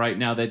living right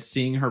now. That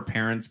seeing her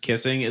parents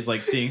kissing is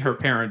like seeing her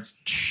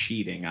parents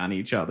cheating on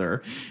each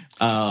other.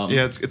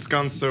 It's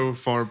gone so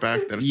far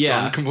back that it's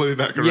gone completely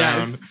back around.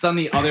 Yeah, it's on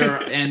the other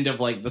end of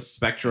like the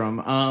spectrum.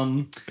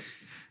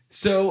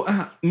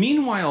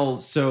 Meanwhile,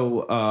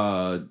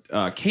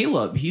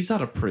 Caleb, he's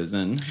out of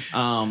prison.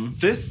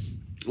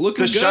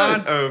 The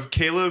shot of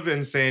Caleb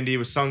and Sandy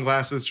with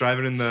sunglasses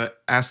driving in the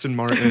Aston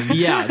Martin.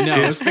 Yeah, no,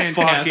 it's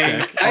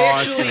fantastic. I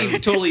actually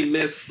totally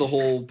missed the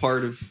whole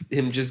part of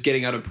him just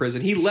getting out of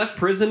prison. He left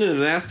prison in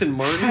an Aston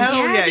Martin.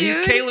 Hell yeah, dude. he's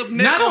Caleb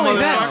Nickel, Not only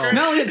motherfucker.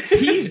 that,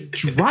 he's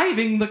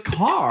driving the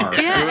car.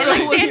 Yeah, and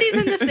like Sandy's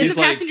in the He's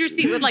like- passenger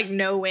seat with like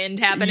no wind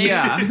happening.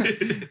 Yeah.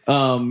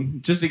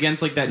 Just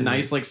against like that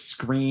nice like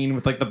screen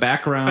with like the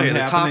background Oh, yeah, the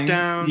top happening.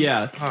 down.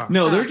 Yeah. Huh.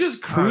 No, they're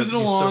just cruising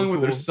he's so along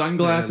with their cool.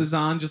 sunglasses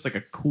on, just like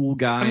a cool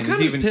guy. I'm And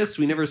kind he's of pissed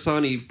we never saw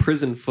any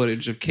prison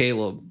footage of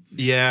Caleb.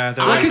 Yeah,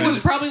 that Because it was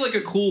probably like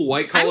a cool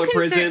white collar I'm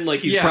concerned- prison.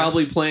 Like he's Yeah.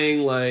 probably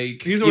playing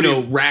like He's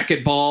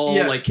racquetball,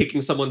 Yeah. like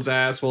kicking someone's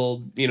ass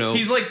while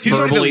he's already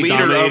verbally the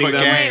leader of dominating a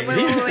them.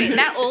 gang. Wait.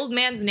 That old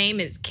man's name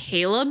is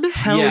Caleb?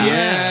 Hell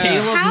yeah.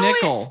 Caleb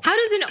Nickel. How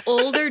does an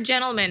older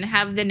gentleman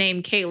have the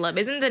name Caleb?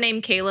 Isn't the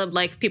name Caleb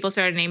like people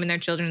started naming their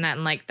children that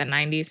in like the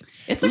 90s?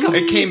 It's like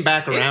It came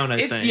back around,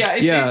 I think. Yeah,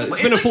 It's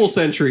been a like- full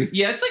century.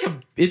 Yeah, it's like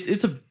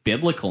it's a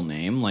biblical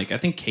name. Like I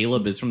think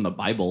Caleb is from the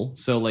Bible,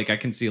 so like I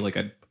can see like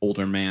an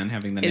older man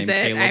having the Is name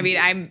it? Caleb.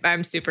 I mean,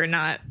 I'm super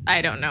not.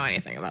 I don't know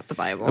anything about the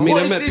Bible. I mean,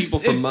 Well, I met it's- people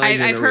from it's- my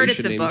generation I've heard it's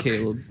a named book.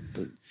 Caleb.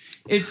 But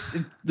it's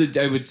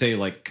I would say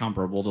like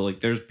comparable to like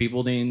there's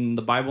people in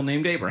the Bible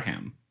named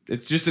Abraham.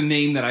 It's just a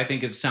name that I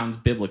think sounds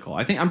biblical.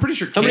 I'm pretty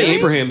sure. how many Caleb's-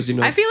 Abrahams do you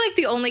know? I feel like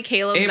the only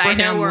Caleb's I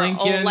know Abraham were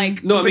all Lincoln.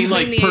 like No, I mean, between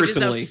like, the ages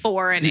personally. of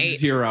 4 and 8.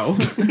 0.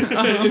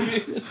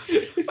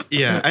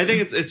 Yeah, I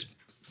think it's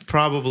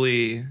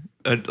probably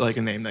a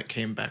name that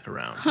came back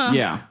around.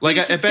 Yeah. Like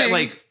I bet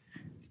Interesting.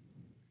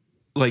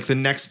 like the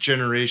next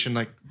generation,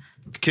 like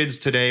kids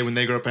today when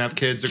they grow up and have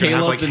kids, they're gonna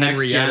have Caleb, like the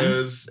next gen.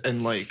 Henriettas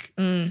and like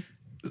yeah,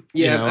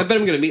 you know. I bet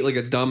I'm gonna meet like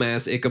a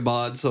dumbass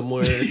Ichabod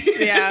somewhere.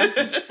 Yeah,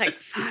 just like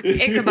fuck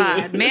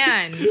Ichabod,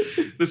 man.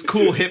 this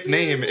cool hip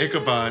name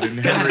Ichabod and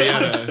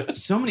Henrietta.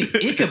 So many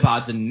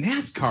Ichabods in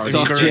NASCAR.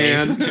 Soft these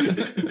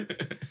days.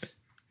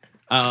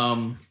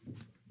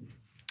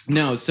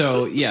 No,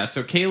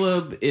 so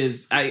Caleb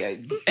is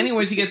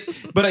anyways he gets,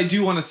 but I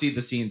do want to see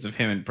the scenes of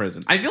him in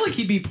prison. I feel like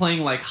he'd be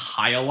playing like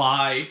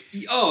High-a-lie.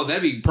 Oh,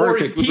 that'd be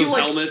perfect with he, those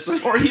like, helmets.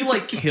 Or he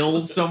like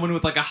kills someone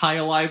with like a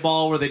High-a-lie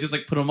ball where they just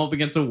like put him up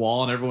against a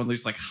wall and everyone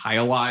just like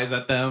High-a-lies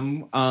at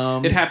them.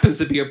 It happens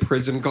to be a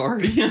prison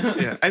guard.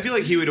 Yeah, I feel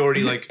like he would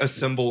already like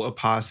assemble a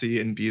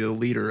posse and be the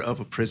leader of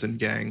a prison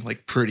gang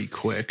like pretty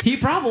quick. He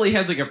probably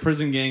has like a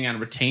prison gang on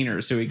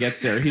retainer, so he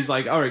gets there. He's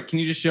like, all right, can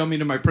you just show me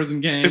to my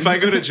prison gang? If I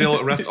go to jail,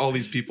 arrest all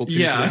these people too, so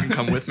Yeah. they can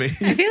come with me.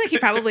 I feel like he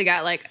probably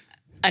got like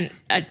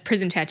a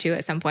prison tattoo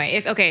at some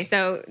point.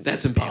 So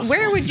That's impossible.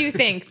 where would you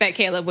think that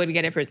Caleb would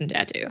get a prison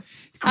tattoo?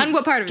 On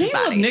what part of his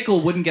Caleb body?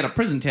 Nickel wouldn't get a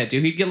prison tattoo.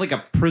 He'd get like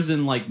a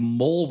prison like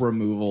mole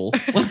removal.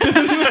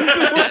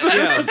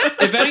 Yeah.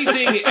 If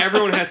anything,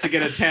 everyone has to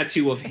get a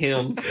tattoo of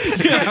him.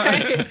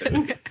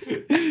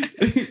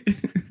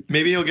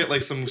 Maybe he'll get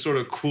like some sort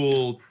of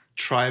cool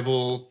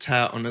tribal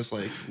tat on his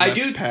like I left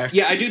do. pec.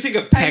 Yeah, I do think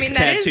a pec that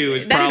tattoo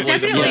is that probably is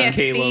the definitely most a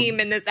Caleb. theme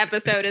in this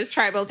episode is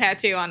tribal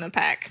tattoo on a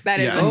pec. That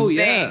is Yes. a Oh, thing.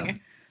 yeah.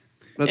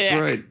 That's Yeah.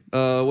 right.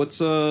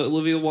 What's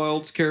Olivia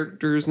Wilde's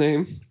character's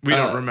name? We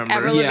don't remember.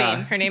 Avril Yeah.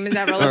 Lavigne. Her name is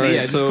Avril All right, Lavigne.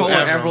 Yeah, just so call her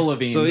Avril. Avril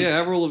Lavigne. So yeah,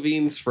 Avril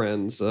Lavigne's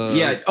friends.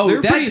 Yeah. Oh, they're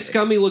a that- pretty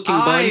scummy looking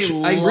I bunch.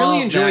 I love really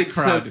that enjoyed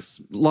crowd.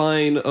 Seth's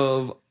line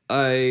of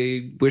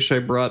 "I wish I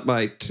brought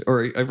my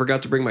or I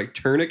forgot to bring my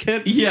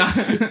tourniquet." Yeah.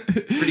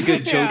 Pretty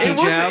good jokey It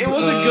was, jab. it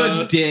was a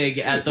good dig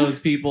at those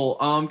people.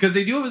 Because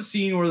they do have a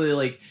scene where they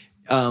like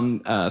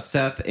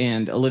Seth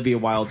and Olivia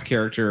Wilde's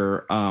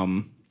character.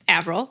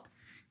 Avril.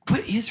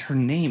 What is her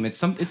name?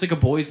 It's like a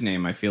boy's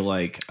name. I feel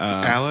like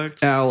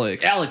Alex.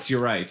 Alex.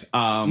 You're right.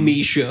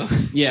 Misha.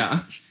 Yeah,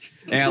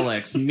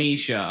 Alex,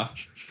 Misha.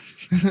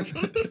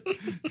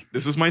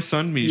 This is my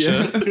son,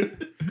 Misha.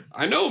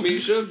 I know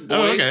Misha. Boy.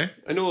 Oh, okay.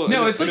 I know.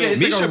 No, it's I like know, a,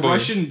 it's like Misha a boy.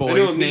 Russian I know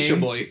boy's a Misha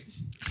name. boy.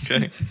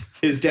 Okay.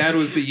 His dad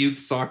was the youth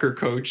soccer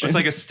coach. It's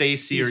like a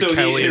Stacy or so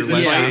Kelly his, or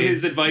Leslie.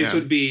 his advice Yeah.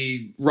 would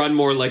be run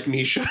more like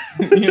Misha.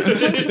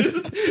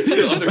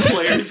 To other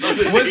players on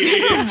the Was team.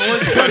 he from?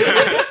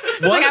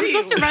 It's like, I'm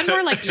supposed to run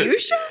more like you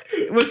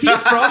should? Was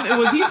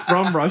he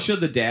from Russia,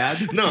 the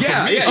dad? No,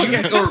 Yeah, Misha.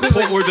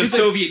 yeah. Or the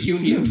Soviet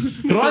Union.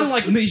 Run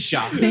like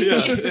Misha.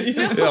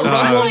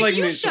 Run like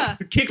Misha. Misha.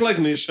 Kick like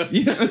Misha.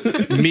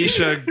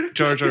 Misha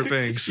Jar Jar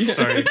Binks.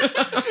 Sorry.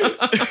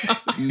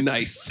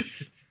 Nice.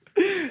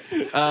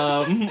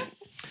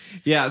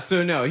 Yeah,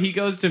 so no, he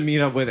goes to meet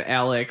up with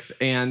Alex,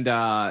 and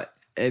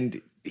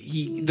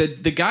he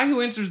the guy who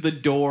answers the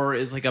door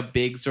is like a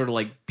big sort of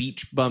like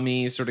beach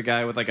bummy sort of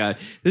guy with like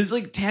this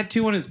like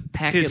tattoo on his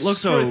pec. It's it looks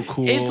so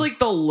cool. It's like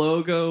the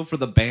logo for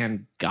the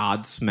band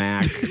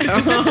Godsmack.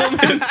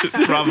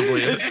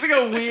 Probably. It's just like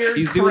a weird,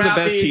 He's doing the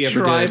best he ever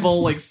did.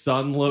 tribal like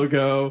sun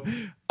logo.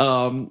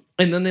 And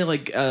then they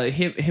like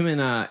him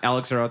and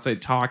Alex are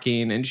outside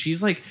talking, and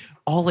she's like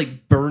all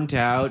like burnt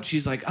out.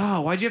 She's like,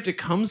 "Oh, why'd you have to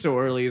come so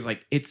early?" He's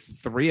like,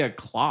 "It's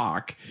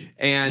 3:00,"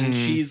 and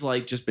she's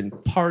like just been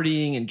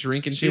partying and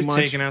drinking She's too much.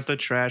 taking out the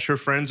trash. Her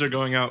friends are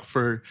going out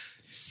for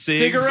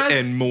Cigarettes?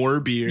 and more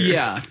beer.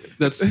 Yeah,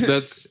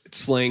 That's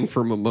slang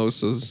for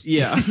mimosas.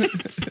 yeah.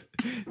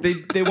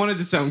 They wanted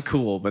to sound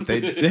cool, but they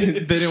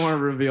didn't want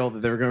to reveal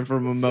that they were going for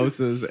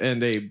mimosas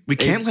and We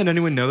can't let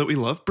anyone know that we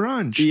love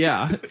brunch.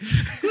 Yeah.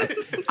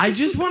 I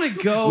just want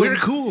to go. We're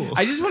cool.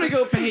 I just want to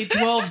go pay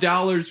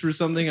 $12 for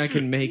something I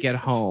can make at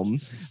home.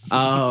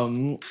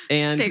 And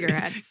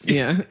Cigarettes.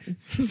 Yeah.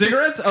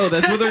 Cigarettes? Oh,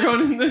 that's what they're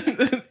going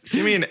in.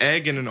 Give me an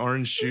egg and an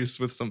orange juice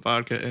with some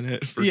vodka in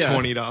it for Yeah.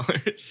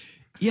 $20.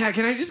 Yeah,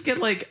 can I just get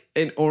like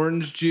an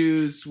orange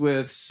juice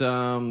with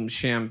some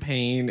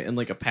champagne and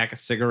like a pack of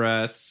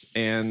cigarettes,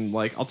 and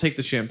like I'll take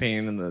the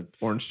champagne and the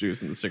orange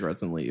juice and the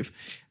cigarettes and leave.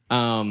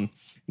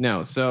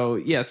 No, so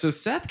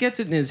Seth gets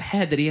it in his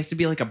head that he has to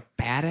be like a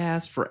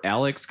badass for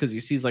Alex because he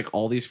sees like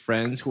all these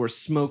friends who are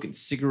smoking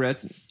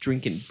cigarettes and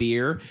drinking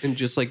beer. And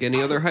just like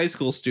any other high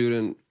school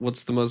student,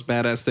 what's the most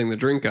badass thing to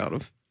drink out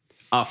of?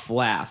 A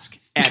flask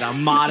at a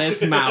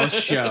Modest Mouse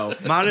show.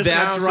 Modest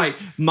That's Mouse right.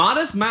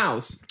 Modest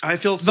Mouse. I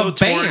feel so The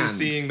torn band.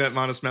 seeing that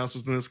Modest Mouse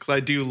was in this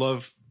because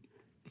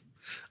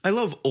I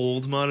love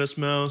old Modest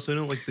Mouse. I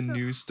don't like the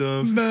new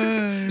stuff.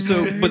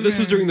 But this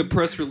was during the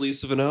press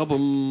release of an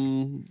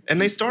album.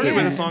 And they started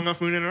with a song off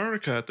Moon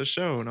Antarctica at the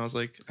show, and I was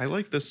like, I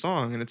like this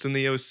song, and it's in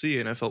the OC,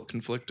 and I felt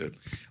conflicted.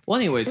 Well,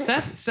 anyway,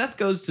 Seth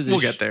goes to the.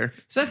 We'll get there.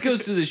 Seth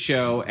goes to the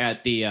show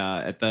at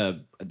the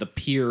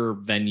pier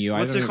venue.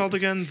 What's it called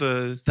again?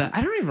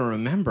 I don't even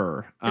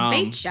remember. The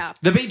bait shop.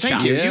 The bait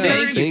shop. you. Yeah, You've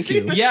never thank even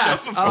seen you. the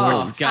Yes. show Oh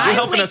before. God. You're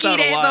helping us out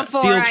a wikied it lot.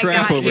 before Steel I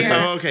trap got over here.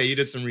 here. Oh, okay. You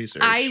did some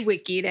research. I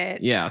wikied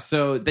it. Yeah.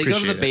 So they go to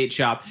Appreciate the it. bait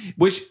shop,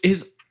 which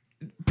is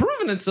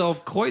proven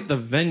itself quite the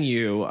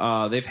venue.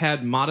 They've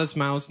had Modest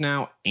Mouse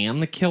now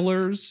and the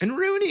Killers. And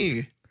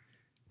Rooney.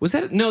 Was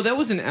that no? That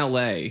was in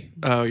L.A.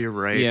 Oh, you're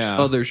right. Yeah.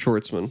 Other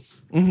Schwartzman.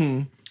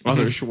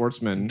 Other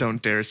Schwartzman.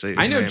 Don't dare say his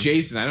I know name.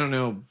 Jason. I don't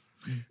know.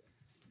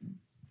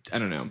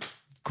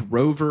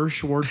 Grover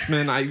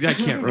Schwartzman. I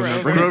can't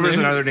remember. his Grover's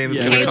name. another name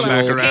that's Yeah. going to come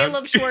back Caleb. around.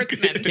 Caleb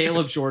Schwartzman.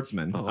 Caleb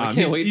Schwartzman. Oh, I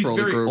can't wait he's for all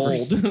the very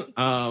Grovers.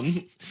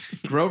 old.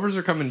 Grovers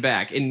are coming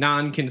back in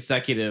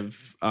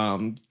non-consecutive.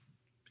 And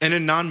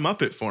in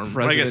non-Muppet form.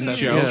 I guess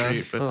President that's Joe.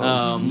 Street, but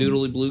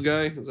Noodly blue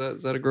guy. Is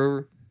that a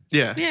Grover?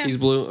 yeah. Yeah. He's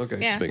blue. Okay.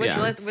 Yeah, just making with,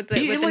 sure. with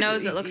the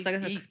nose that looks like a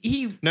hook.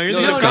 No, you're No,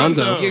 thinking that's of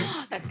Gonzo.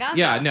 Gonzo. That's Gonzo.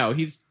 Yeah, no,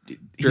 he's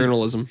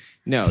Journalism.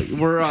 no.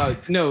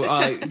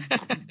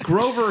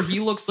 Grover. He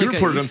looks You like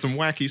reported on some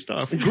wacky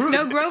stuff.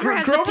 No, Grover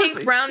has the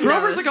pink brown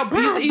Grover's nose. like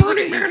a he's like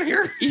a man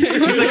here.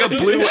 He's like a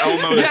blue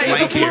Elmo that's Yeah,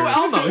 he's a blue lankier.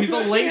 Elmo. He's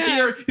a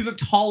lankier. He's a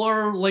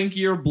taller,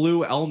 lankier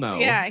blue Elmo.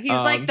 Yeah, he's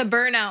like the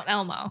burnout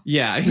Elmo.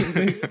 Yeah,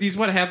 he's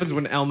what happens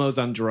when Elmo's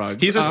on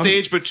drugs. He's a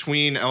stage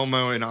between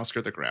Elmo and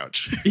Oscar the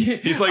Grouch.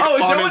 He's like oh,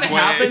 is on that his what way.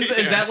 happens? Yeah.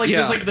 Is that like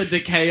just Yeah. like the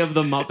decay of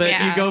the Muppet?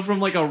 Yeah. You go from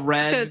like a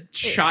red, So it's-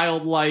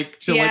 childlike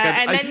to Yeah, like a.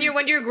 and then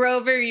when you're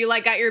Grover, you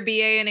like got your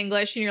BA in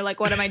English, and you're like,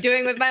 "What am I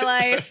doing with my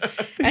life?"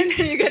 And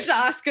then you get to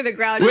Oscar the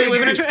Grouch. Wait, and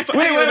live in you're-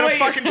 a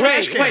fucking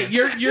trash can. Wait,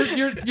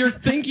 you're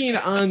thinking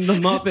on the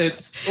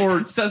Muppets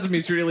or Sesame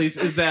Street release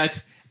is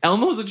that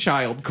Elmo's a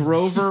child,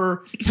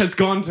 Grover has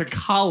gone to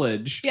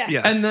college, Yes.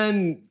 Yes. and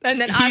then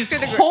he's Oscar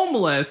the Grouch.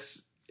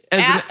 homeless as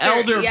After, an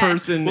elder yes.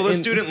 person. Well, the in-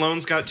 student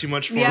loans got too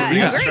much for Yeah, him.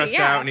 He got agree, stressed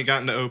yeah. out and he got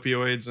into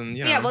opioids and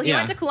you know. Yeah, well, he Yeah.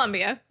 went to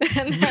Columbia,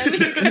 and then he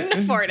couldn't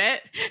afford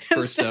it.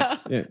 First so, step.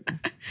 Yeah.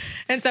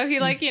 And so he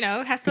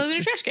has to live in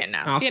a trash can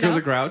now. Oscar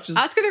the Grouch is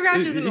Oscar the Grouch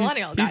is a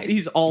millennial, guys.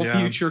 He's all Yeah.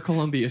 future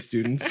Columbia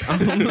students.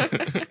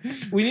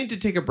 We need to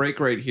take a break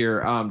right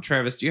here.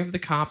 Travis, do you have the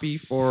copy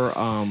for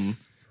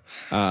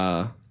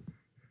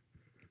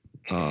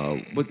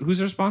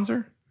who's our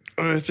sponsor?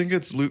 I think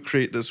it's Loot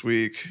Crate this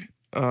week.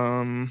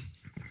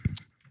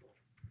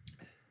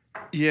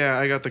 Yeah,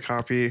 I got the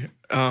copy.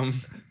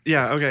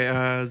 Yeah,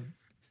 okay.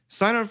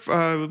 Sign up,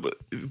 go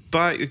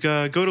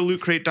to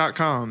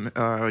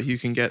lootcrate.com. You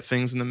can get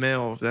things in the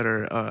mail that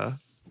are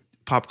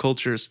pop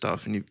culture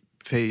stuff, and you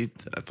pay,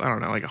 I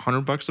don't know, like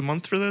 $100 a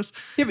month for this.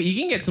 Yeah, but you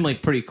can get some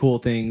like pretty cool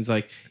things.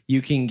 Like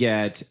you can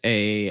get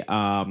a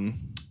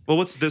Well,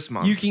 what's this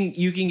month?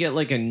 you can get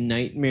like a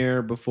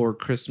Nightmare Before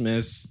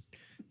Christmas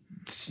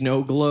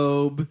snow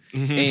globe,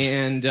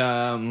 and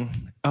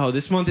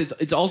this month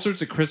it's all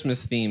sorts of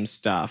Christmas themed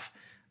stuff.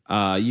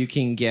 You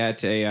can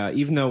get a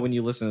even though when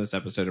you listen to this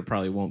episode it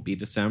probably won't be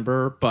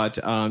December, but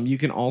you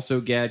can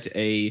also get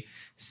a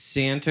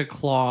Santa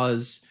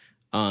Claus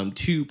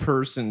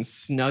 2-person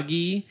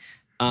Snuggie.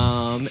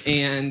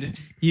 And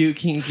you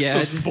can get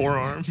Those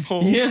forearm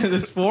holes. Yeah,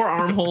 there's 4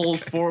 arm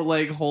holes, 4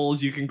 leg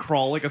holes. You can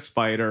crawl like a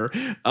spider.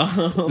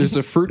 There's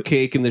a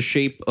fruitcake in the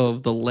shape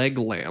of the leg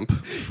lamp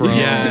from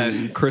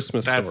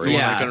Christmas That's Story.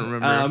 the one I couldn't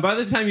remember. By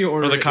the time you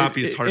order, the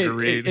copy's hard to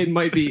read. It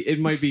might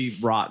be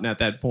rotten at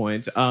that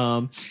point.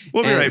 We'll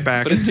be right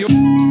back. But it's your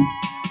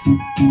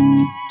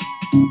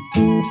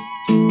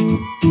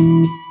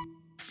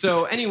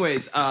So,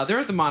 anyways, they're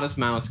at the Modest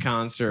Mouse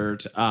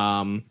concert.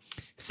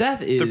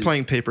 Seth is... They're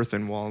playing Paper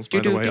Thin Walls, by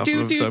the way, off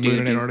of the Moon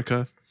in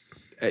Antarctica.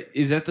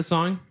 Is that the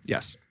song?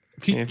 Yes.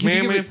 Can you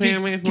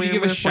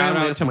give a shout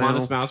out to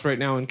Modest Mouse right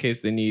now in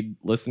case they need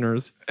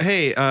listeners?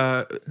 Hey,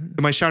 am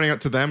I shouting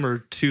out to them or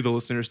to the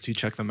listeners to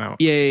check them out?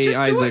 Yay, Just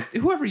Isaac.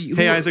 Whoever you...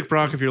 Hey, Isaac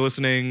Brock, if you're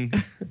listening,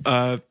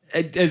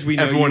 as we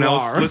know everyone you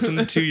else are.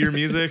 listen to your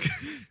music.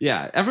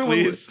 Yeah, everyone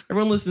Please.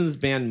 listen to this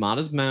band,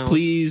 Modest Mouse.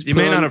 Please. You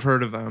may not have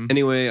heard of them.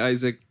 Anyway,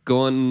 Isaac, go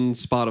on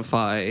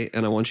Spotify,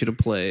 and I want you to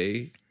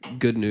play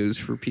good news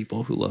for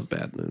people who love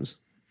bad news.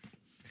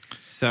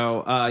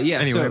 So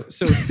Anyway.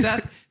 so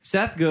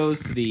Seth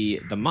goes to the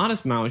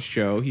Modest Mouse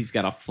show. He's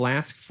got a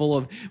flask full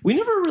of. We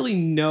never really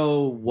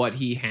know what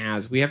he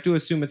has. We have to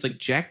assume it's like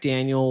Jack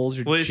Daniels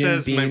or Well, he Jim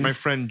says Beam. my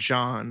friend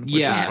John, which is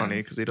Yeah. funny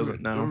because he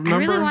doesn't know. I Remember?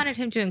 really wanted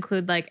him to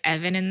include like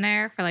Evan in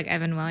there for like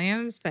Evan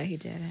Williams, but he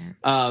didn't.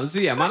 So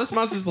yeah, Modest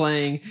Mouse is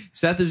playing.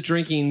 Seth is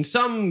drinking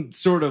some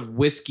sort of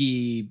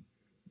whiskey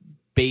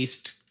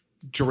based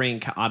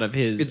drink out of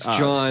his. It's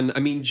John. I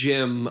mean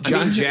Jim. I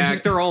John- mean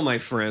Jack. They're all my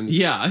friends.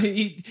 Yeah,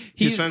 He's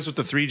he's friends with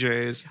the 3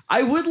 J's.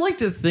 I would like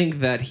to think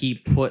that he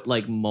put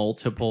like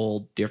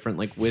multiple different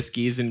like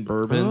whiskeys and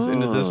bourbons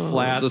into this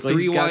flask. The Like,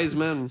 3 he's got- wise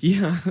men.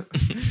 Yeah,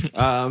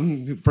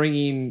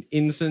 bringing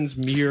incense,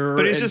 myrrh,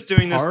 But he's and just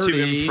doing this to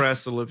party.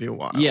 impress Olivia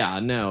Wilde. Yeah,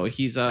 no,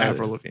 he's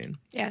Avril Lavigne.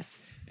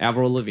 Yes.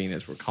 Avril Lavigne,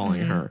 as we're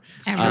calling her.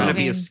 Avril Trying to be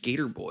Lavigne. a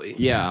skater boy.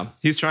 Yeah.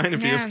 He's trying to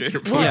be Yeah. a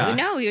skater boy. Well, Yeah.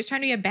 no, he was trying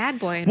to be a bad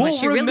boy, and what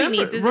she really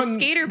needs is a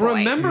skater boy.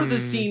 Remember the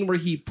scene where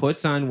he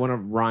puts on one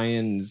of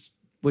Ryan's,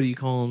 what do you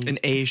call them? An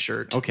A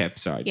shirt. Okay,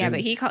 sorry. Yeah, but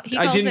he calls it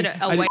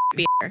I a white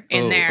beer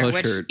in Oh, there, a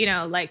which shirt.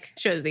 like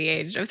shows the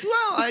age of.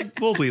 Well,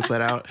 we'll bleep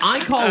that out.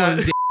 I call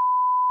him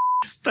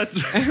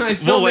That's. and I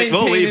still We'll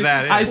maintain leave it-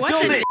 that in. I What's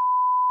still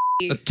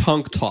a A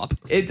tongue top.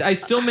 I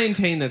still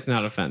maintain that's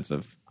not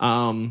offensive.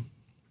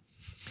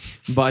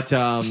 But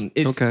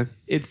it's Okay.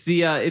 it's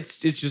the it's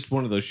just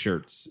one of those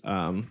shirts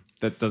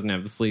that doesn't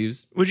have the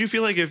sleeves. Would you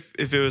feel like if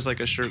it was like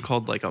a shirt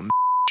called like a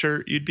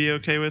shirt, you'd be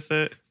okay with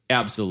it?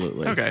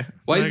 Absolutely. Okay.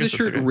 Why I is guess this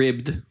that's shirt okay.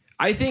 ribbed?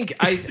 I think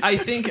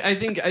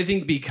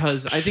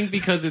because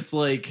it's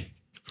like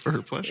For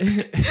her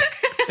pleasure.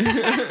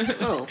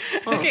 Oh.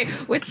 Okay,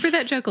 whisper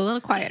that joke a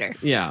little quieter.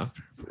 yeah.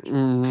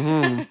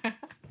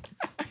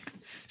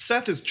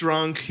 Seth is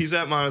drunk. He's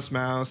at Modest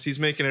Mouse. He's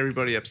making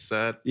everybody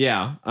upset.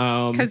 Yeah.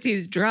 Because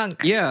he's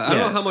drunk. Yeah, I don't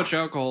Yeah. know how much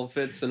alcohol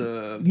fits in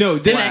a. No,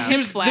 Flask.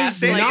 there's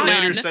Sandy Like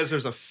later none. says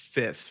there's a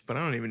 5th, but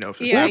I don't even know if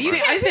there's Yeah, that you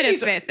much. I can't think fit a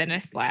he's- fifth in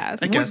a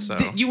flask. I guess so.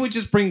 You would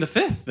just bring the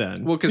 5th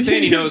then. Well, because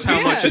Sandy knows how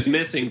Yeah. much is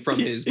missing from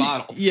his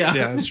bottle. Yeah.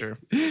 Yeah, that's true.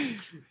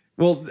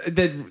 Well,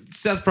 then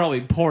Seth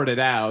probably poured it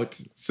out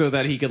so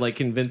that he could like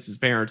convince his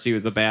parents he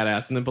was a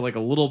badass, and then put like a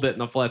little bit in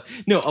the flask.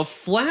 No, a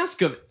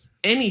flask of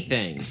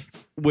anything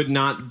would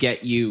not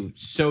get you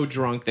so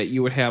drunk that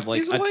you would have like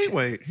He's a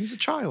lightweight. He's a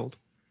child.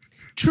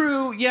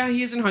 True, yeah,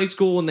 he's in high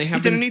school and they He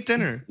have didn't eat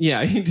dinner.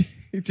 Yeah, he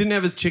didn't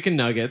have his chicken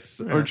nuggets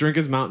or drink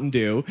his Mountain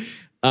Dew.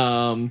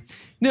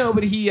 No,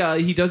 but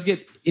he does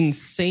get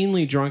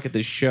insanely drunk at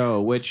the show,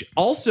 which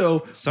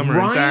also Summer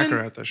and Zach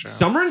are at the show.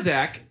 Summer and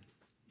Zach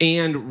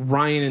and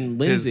Ryan and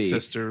Lindsay,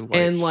 sister, wife,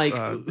 and like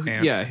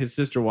aunt. yeah, his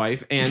sister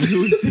wife, and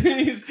who's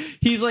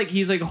he's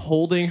like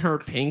holding her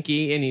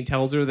pinky, and he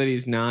tells her that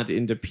he's not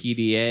into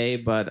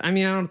PDA, but I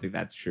mean I don't think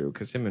that's true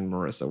because him and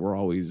Marissa were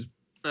always.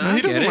 No,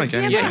 he doesn't like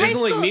anything. Yeah, but he doesn't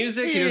high like school-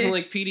 music. He yeah. doesn't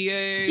like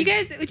PDA.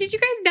 Did you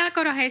guys not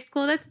go to high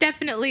school? That's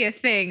definitely a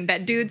thing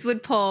that dudes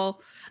would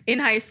pull in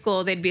high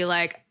school. They'd be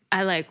like,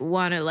 I like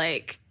want to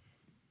like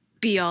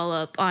be all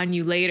up on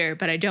you later,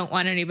 but I don't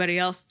want anybody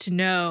else to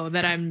know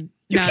that I'm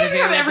You not can't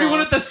have available. everyone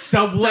at the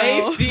subway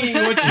So- seeing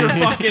what you're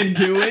fucking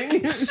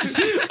doing.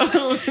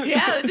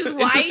 Yeah, this is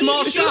why a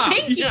small you shop.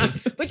 pinky.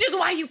 Which is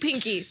why you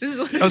pinky. This is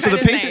what I'm Oh, so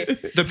trying the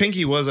to say. the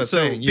pinky was a So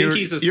thing. You're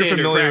pinky's a you're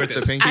standard familiar with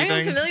practice. the pinky I am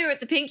thing? familiar with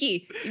the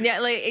pinky. Yeah,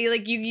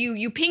 like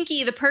you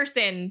pinky the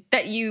person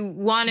that you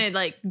want to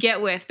like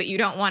get with, but you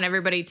don't want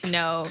everybody to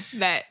know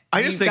that.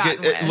 I just you've think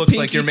gotten it with. looks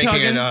like Pinky you're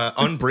making tugging. an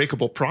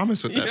unbreakable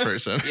promise with that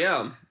person.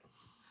 Yeah.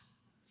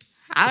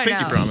 I don't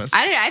pinky know. promise.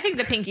 I think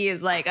the pinky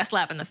is like a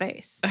slap in the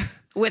face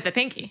with a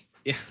pinky.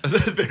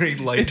 Very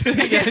light.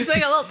 It's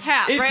like a little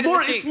tap. Right in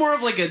the cheek. It's more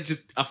of like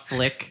just a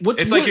flick.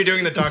 It's like you're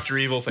doing the Dr.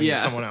 Evil thing to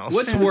someone else.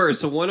 What's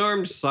worse, a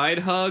one-armed side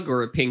hug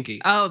or a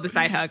pinky? Oh, the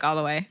side hug all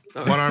the way.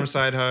 One-arm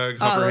side hug,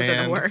 hover those hand.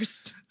 are the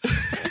worst.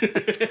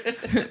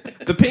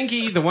 The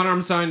pinky, the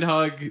one-arm side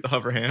hug, The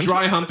hover hand.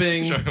 dry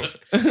humping. Hey,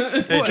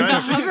 The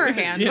hover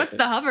hand. What's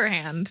the hover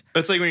hand?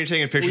 That's like when you're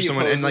taking a picture of you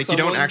someone pose and with like you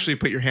don't someone? actually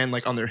put your hand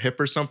like on their hip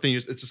or something.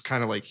 It's just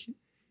kind of like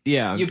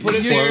Yeah. You put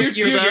it Close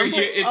in to your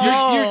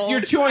them?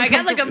 You're too I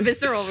got like a uncomfortable.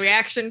 visceral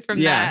reaction from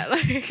Yeah. that.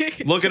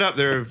 Like, look it up.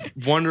 There are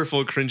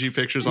wonderful cringy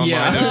pictures online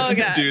Yeah. of Oh,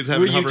 God. dudes where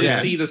having you hover just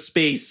hands. see the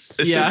space.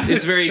 It's Yeah. just-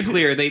 It's very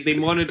clear. They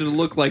wanted to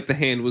look like the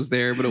hand was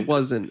there, but it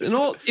wasn't. And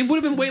it would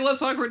have been way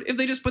less awkward if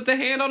they just put the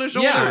hand on his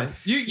shoulder.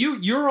 Yeah.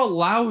 You're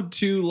allowed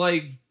to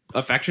like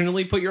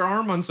affectionately put your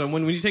arm on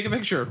someone when you take a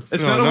picture.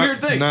 It's No, not a not-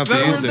 weird thing. not It's not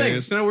a these weird thing. days.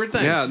 It's not a weird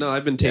thing. Yeah, no,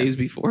 I've been tased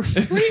before.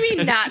 what do you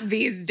mean not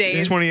these days?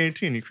 It's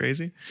 2018. You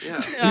crazy?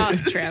 Yeah. Oh,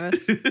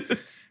 Travis.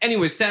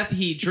 Anyway, Seth,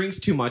 he drinks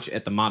too much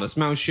at the Modest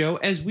Mouse show,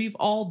 as we've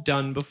all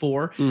done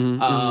before.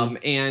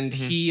 And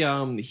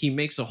he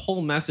makes a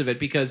whole mess of it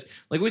because,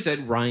 like we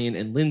said, Ryan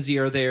and Lindsay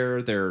are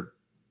there. They're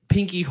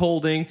pinky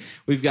holding.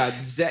 We've got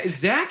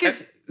Zach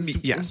is...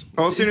 Yes.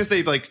 Well, as soon as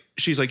they like,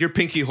 she's like, "You're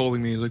pinky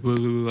holding me." He's like,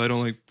 "Whoa, I don't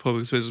like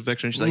public space of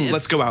affection." She's like, Yes.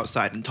 "Let's go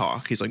outside and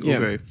talk." He's like, Yeah.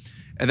 "Okay."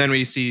 And then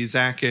we see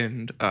Zach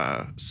and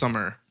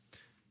Summer,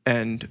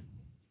 and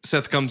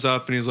Seth comes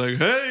up and he's like,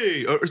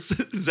 "Hey," or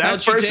Zach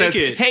How'd you first take says,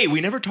 it? "Hey,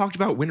 we never talked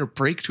about winter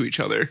break to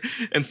each other,"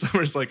 and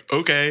Summer's like,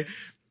 "Okay."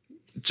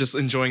 Just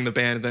enjoying the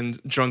band. And then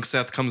drunk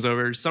Seth comes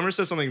over. Summer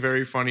says something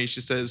very funny.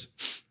 She says,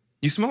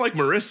 "You smell like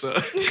Marissa,"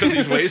 because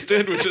he's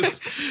wasted, which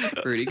is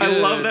Pretty good. I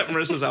love that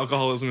Marissa's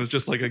alcoholism is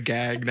just like a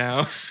gag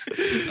now.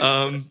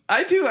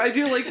 I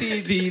do like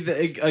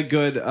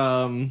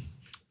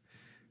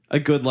a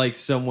good like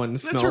someone her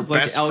smells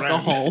like best friend.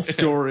 alcohol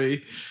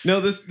story.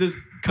 No, this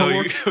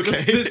coworker,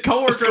 okay. this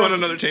coworker. Let's go on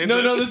another tangent.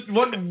 No, this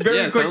one very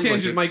Yeah, quick sounds like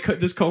tangent. it.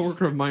 This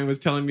coworker of mine was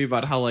telling me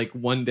about how like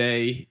one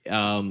day,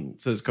 so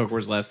his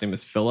coworker's last name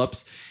is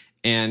Phillips.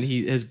 And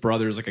his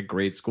brother is like a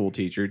grade school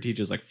teacher,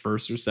 teaches like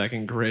first or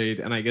second grade.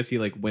 And I guess he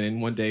like went in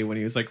one day when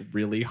he was like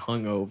really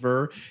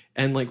hungover.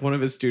 And like one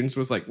of his students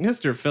was like,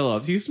 "Mr.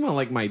 Phillips, you smell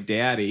like my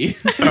daddy."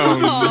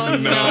 Oh,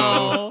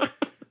 no.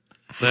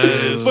 That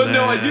is But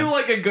no, I sad. do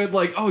like a good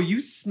like, oh,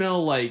 you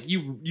smell like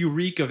you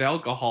reek of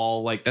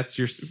alcohol, like that's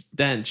your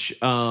stench.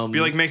 Be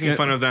like making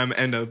fun of them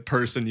and a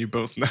person you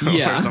both know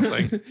Yeah. or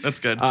something. That's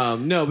good.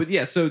 No, but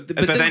yeah, so but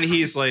then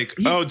he's like,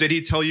 "Oh, did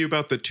he tell you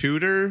about the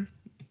tutor?"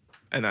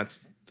 And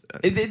that's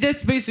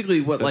that's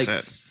basically what That's like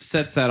it.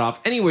 sets that off.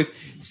 Anyways,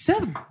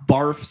 Seth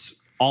barfs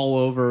all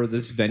over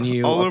this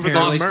venue. all over the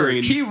apparently.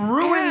 merch. He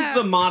ruins Yeah.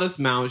 the Modest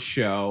Mouse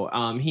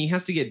show. He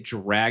has to get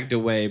dragged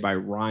away by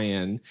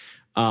Ryan.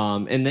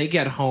 And they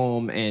get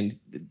home and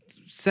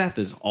Seth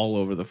is all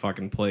over the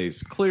fucking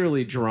place,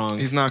 clearly drunk.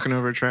 He's knocking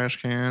over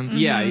trash cans.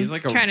 Yeah, he's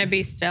like Trying to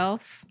be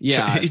stealth.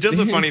 yeah. He does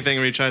a funny thing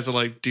where he tries to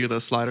like do the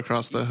slide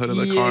across the hood of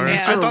the Yeah, car. he I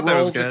sort of thought that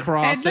was rolls good.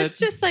 across And let's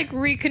it. just like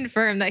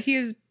reconfirm that he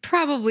is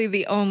probably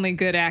the only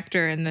good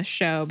actor in the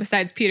show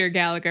besides Peter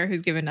Gallagher,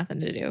 who's given nothing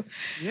to do.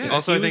 Yeah,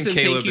 Also, he I think was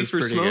in Caleb Thank You is for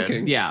pretty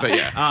smoking. good. Yeah. But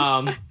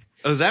yeah.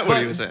 Oh, is that what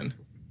he was in?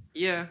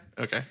 Yeah.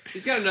 Okay.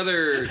 He's got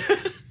another.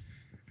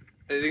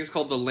 I think it's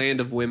called The Land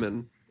of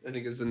Women. I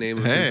think is the name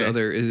of his Hey.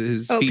 other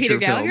his Oh, feature Peter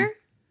film. Gallagher?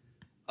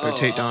 Or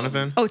Tate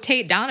Donovan? Oh,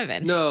 Tate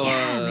Donovan. No,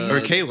 Yeah,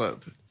 Or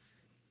Caleb?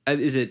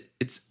 is it?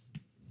 It's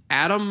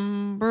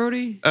Adam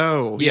Brody.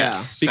 Oh, Yeah,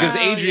 yes. Because Oh,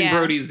 Adrian yeah.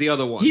 Brody's the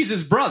other one. He's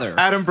his brother.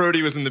 Adam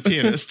Brody was in The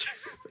Pianist.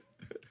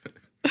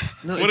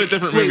 No, What it's- a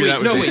different movie that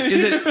would no, be. wait,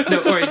 is it?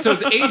 No, all right. So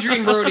it's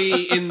Adrian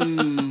Brody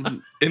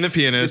in In The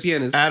Pianist, The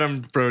Pianist.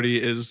 Adam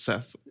Brody is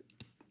Seth.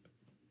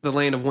 The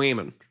Land of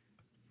Women.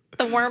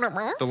 The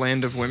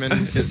Land of Women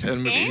is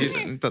him. He's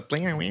in The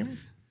Land of Women.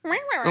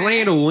 The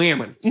Land of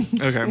Women.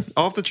 Okay.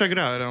 I'll have to check it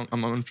out.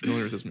 I'm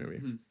unfamiliar with this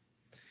movie.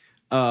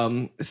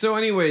 So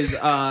anyways,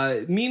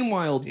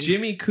 meanwhile,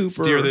 Jimmy Cooper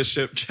Steer this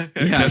ship.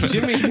 Yeah,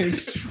 Jimmy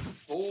is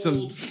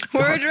some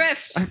We're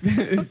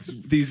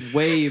adrift. these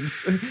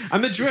waves.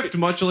 I'm adrift,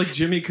 much like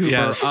Jimmy Cooper.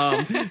 Yes.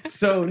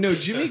 So no,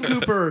 Jimmy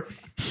Cooper,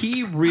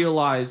 he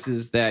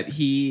realizes that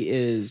he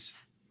is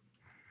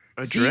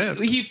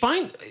Adrift.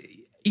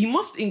 he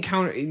must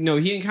encounter. No,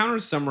 he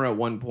encounters Summer at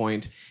one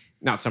point.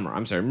 Not Summer.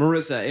 I'm sorry,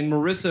 Marissa. And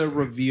Marissa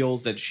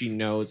reveals that she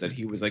knows that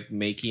he was like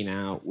making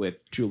out with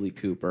Julie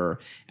Cooper,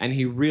 and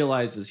he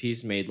realizes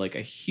he's made like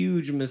a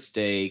huge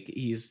mistake.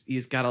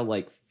 He's got to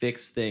like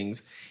fix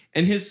things,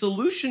 and his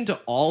solution to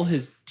all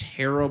his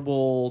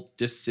terrible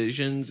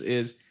decisions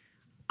is,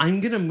 I'm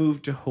gonna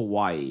move to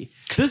Hawaii.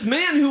 This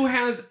man who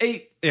has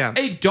a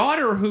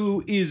daughter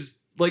who is,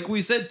 like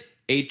we said,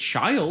 a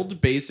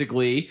child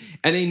basically,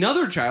 and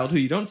another child who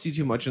you don't see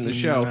too much in the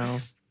show.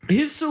 No.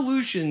 His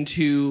solution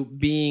to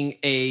being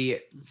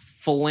a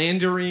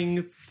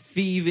philandering,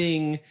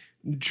 thieving,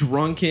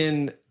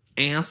 drunken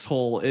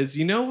asshole is,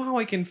 you know how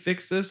I can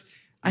fix this?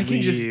 I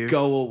can just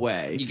go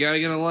away. You gotta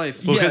get a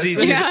life. Well, because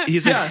he's Yeah.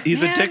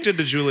 addicted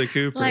to Julie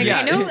Cooper. Like,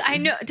 I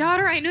know,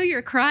 daughter, I know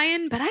you're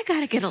crying, but I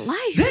gotta get a life.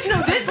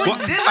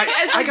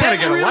 I gotta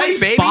get a life,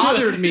 baby.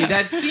 Bothered me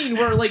that scene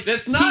where like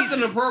That's not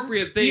an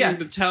appropriate thing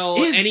to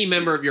tell any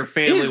member of your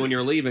family when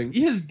you're leaving.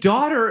 His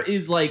daughter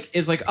is like,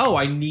 oh,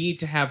 I need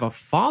to have a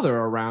father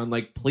around.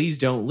 Like, please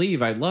don't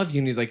leave. I love you.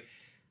 And he's like,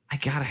 I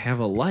gotta have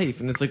a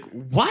life. And it's like,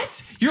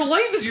 what? Your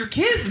life is your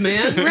kids,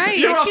 man. Right.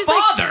 You're and a she's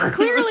father. Like,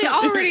 clearly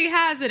already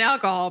has an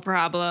alcohol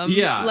problem.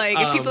 Yeah. Like,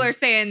 if people are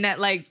saying that,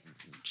 like,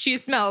 she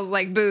smells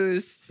like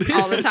booze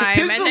all the time.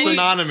 And then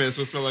synonymous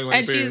with smelling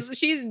like booze. And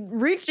she's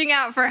reaching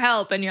out for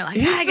help, and you're like,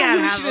 I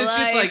gotta have a life. It's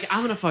just like,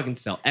 I'm gonna fucking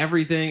sell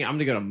everything. I'm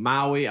gonna go to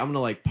Maui. I'm gonna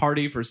like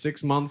party for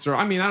 6 months. Or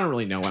I mean, I don't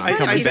really know when I'm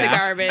coming piece of back.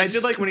 garbage. I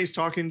did like when he's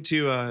talking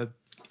to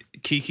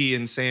Kiki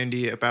and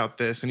Sandy about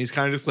this, and he's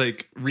kind of just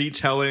like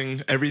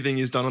retelling everything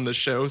he's done on the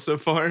show so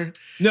far.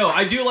 No,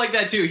 I do like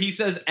that too. He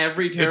says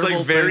every terrible It's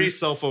like very thing.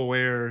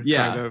 self-aware,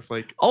 Yeah. kind of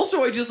like.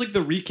 Also, I just like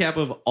the recap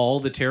of all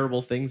the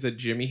terrible things that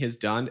Jimmy has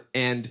done,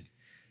 and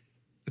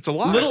It's a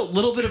lot.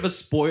 little bit of a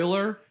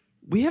spoiler.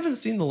 We haven't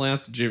seen the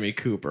last Jimmy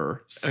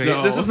Cooper.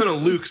 So This isn't a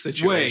Luke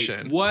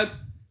situation. Wait, what?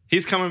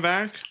 He's coming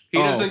back. He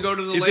doesn't go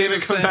to the He's land gonna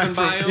of come seven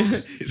back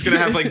biomes? He's gonna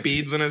have like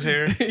beads in his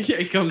hair, yeah,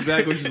 he comes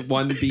back with just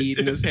one bead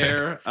in his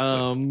hair.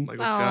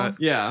 Michael Scott.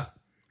 Yeah.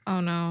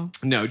 oh no.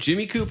 No,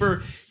 Jimmy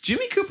Cooper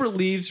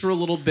leaves for a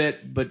little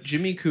bit, but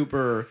Jimmy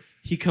Cooper,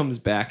 he comes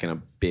back in a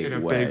big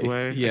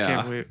way. Yeah. I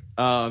can't wait.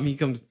 He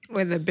comes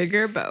With a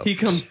bigger boat. He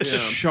comes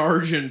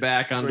charging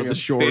back onto the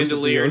shores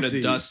of the Bandolier and OC.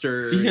 a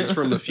duster. He's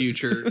from the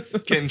future.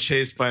 Getting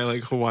chased by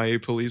like Hawaii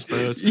police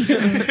boats.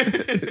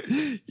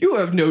 You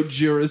have no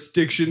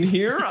jurisdiction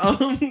here.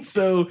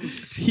 So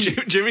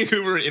Jimmy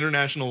Cooper in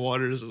International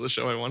Waters is a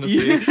show I want to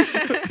see.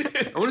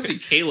 I want to see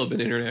Caleb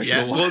in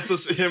international. Yeah, well, it's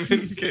just him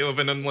and Caleb,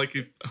 an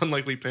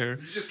unlikely pair.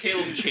 It's just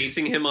Caleb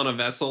chasing him on a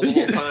vessel the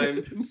whole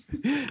time.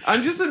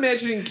 I'm just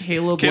imagining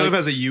Caleb. Caleb like,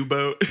 has a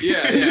U-boat.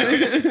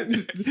 Yeah.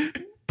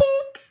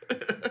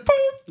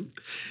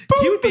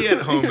 He would be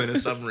at home in a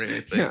submarine, I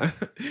think. Yeah.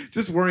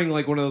 Just wearing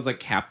like one of those like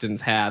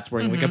captain's hats,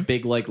 wearing like a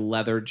big like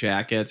leather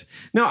jacket.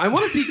 No, I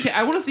want to see.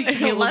 I want to see a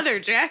Caleb. leather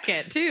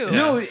jacket too.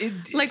 No,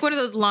 Like one of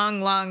those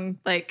long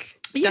like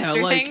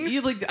duster like, things.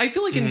 yeah, like I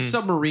feel like in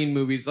submarine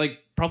movies, like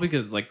probably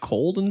because it's like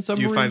cold in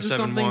submarines or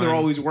something, U571. they're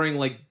always wearing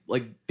like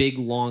big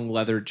long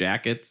leather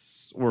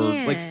jackets or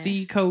like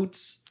sea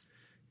coats.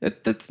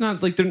 That's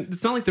not like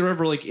it's not like they're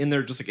ever like in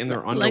there just like in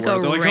their underwear. Like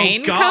a they're like,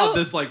 raincoat? oh god,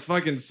 this like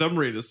fucking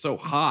submarine is so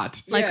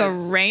hot. Like a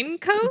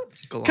raincoat?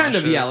 Kind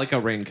of, yeah, like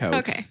a raincoat.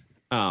 Okay.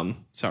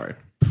 Sorry.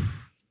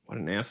 What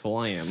an asshole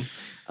I am.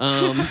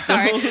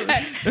 Sorry.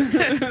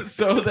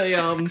 So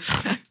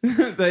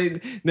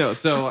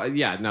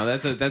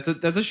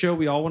that's a show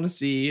we all want to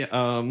see.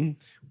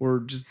 We're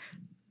just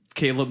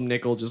Caleb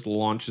Nickel just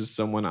launches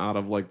someone out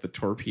of like the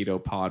torpedo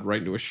pod right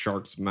into a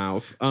shark's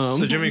mouth.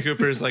 So Jimmy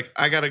Cooper is like,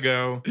 I gotta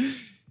go.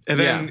 And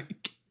then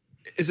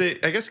is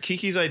it, I guess,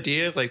 Kiki's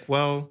idea? Like,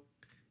 well,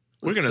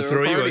 we're going to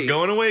throw you a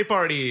going away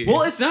party.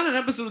 Well, it's not an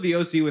episode of the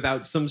OC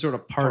without some sort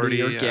of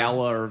party or yeah.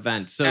 gala or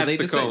event. So At they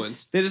the decide,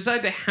 Coens. they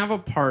decide to have a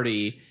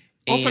party.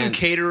 All of a sudden, and-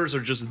 caterers are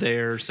just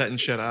there setting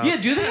shit up. Yeah,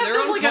 do they have they're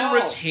them on like call.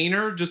 on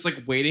retainer just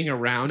like waiting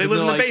around? They and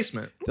live in they're the like-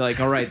 basement. They're like,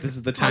 all right, this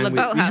is the time. the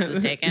boathouse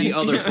is taken. The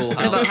other pool The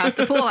house. boathouse.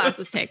 The pool house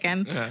is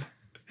taken. Yeah.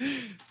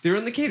 They're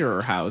in the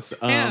caterer house.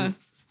 Yeah.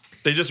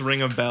 They just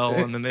ring a bell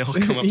and then they all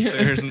come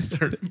upstairs and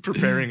start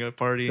preparing a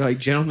party. They're like,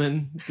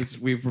 gentlemen,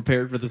 we've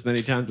prepared for this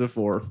many times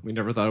before. We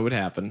never thought it would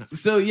happen.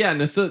 So yeah,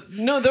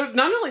 they're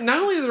not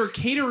only are there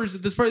caterers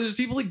at this party. There's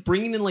people like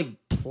bringing in like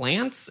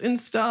plants and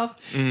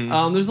stuff.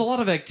 There's a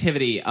lot of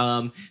activity.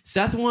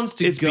 Seth wants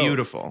to. It's go.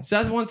 beautiful.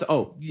 Seth wants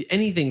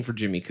anything for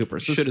Jimmy Cooper.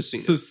 So, Should have seen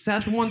so it.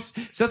 Seth wants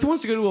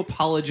to go to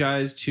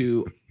apologize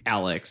to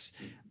Alex.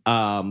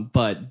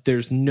 But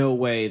there's no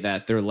way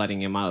that they're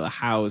letting him out of the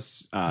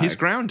house. He's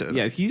grounded.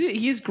 Yeah,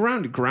 he's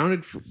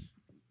grounded for.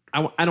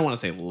 I don't want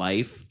to say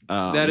life.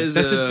 That's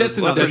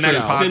the another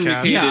next show. podcast.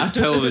 Syndicated Yeah.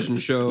 television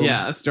show.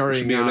 Yeah, starring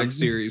Should be our next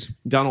series.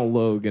 Donald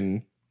Logue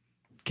and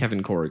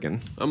Kevin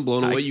Corrigan. I'm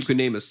blown away. You could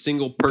name a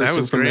single person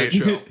was from great. that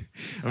show.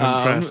 I'm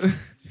impressed.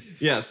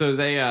 Yeah, so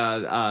they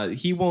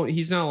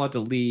he's not allowed to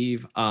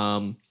leave.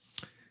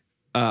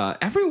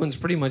 Everyone's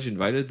pretty much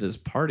invited to this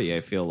party,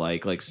 I feel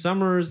like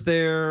Summer's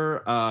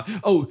there.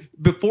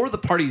 Before the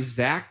party,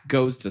 Zach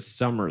goes to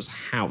Summer's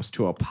house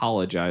to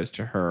apologize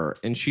to her,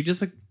 and she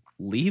just like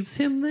leaves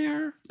him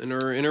there. In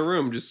her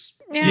room,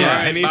 just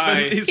Yeah, and he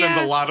Bye. spends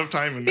Yeah. a lot of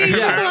time in there. He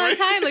spends a lot apparently. of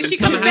time. Like she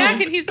comes back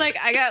and he's like,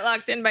 I got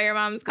locked in by your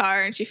mom's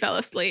car and she fell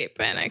asleep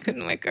and I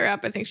couldn't wake her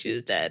up. I think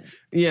she's dead.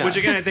 Yeah, Which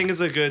again, I think is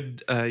a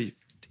good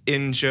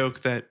in joke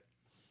that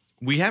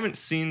we haven't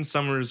seen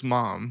Summer's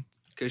mom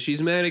because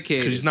she's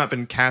medicated. because she's not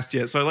been cast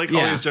yet. So I like all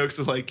Yeah. his jokes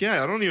is like,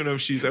 yeah, I don't even know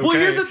if she's okay. Well,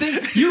 here's the thing: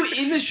 you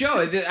in the show,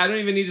 I don't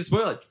even need to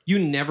spoil it. You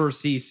never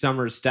see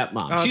Summer's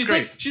stepmom. Oh, she's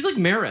great. she's like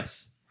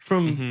Maris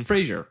from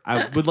Frasier.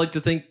 I would like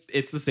to think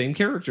it's the same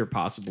character,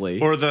 possibly,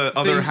 Or the Same-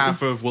 other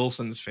half of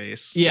Wilson's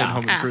face. Yeah. in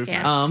Home Ah,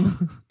 Improvement.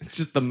 yes. it's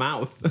just the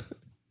mouth.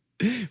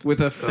 with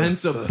a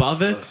fence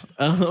above it.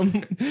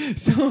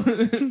 So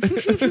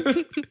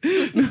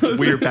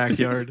Weird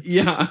backyard.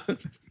 Yeah.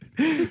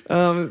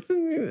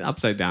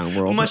 Upside down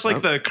world. Much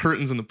like the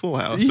curtains in the pool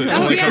house. Yeah. It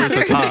only covers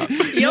the top.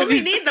 You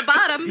only need the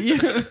bottom. Yeah.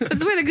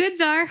 That's where the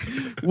goods are.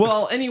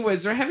 Well,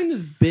 anyways, they're having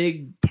this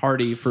big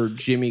party for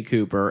Jimmy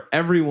Cooper.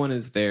 Everyone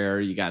is there.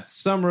 You got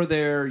Summer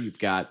there. You've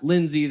got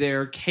Lindsay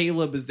there.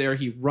 Caleb is there.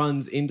 He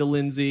runs into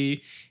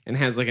Lindsay and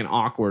has like an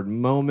awkward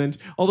moment.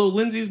 Although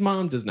Lindsay's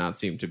mom does not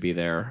seem to be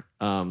there.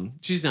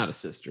 She's not a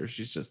sister.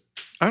 She's just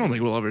I don't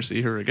think we'll ever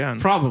see her again.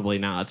 probably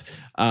not.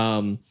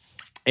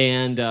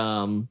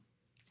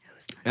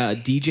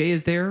 DJ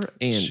is there,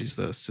 and She's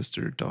the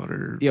sister,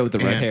 daughter. yeah, with the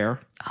red hair.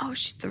 Oh,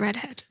 she's the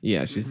redhead.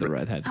 Yeah, she's the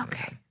redhead.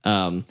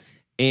 Okay.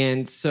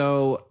 And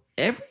so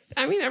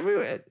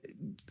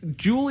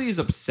Julie is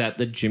upset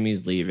that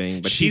Jimmy's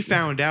leaving, but She he's-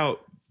 found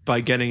out by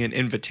getting an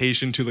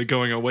invitation to the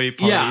going away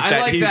party Yeah, I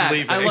that like he's that.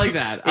 leaving. I like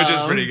that. Which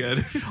is pretty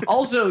good.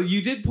 Also,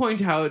 you did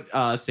point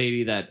out,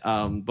 Sadie, that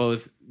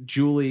both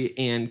Julie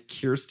and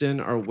Kirsten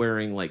are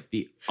wearing like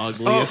the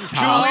ugliest tops.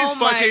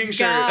 Julie's my fucking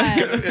God.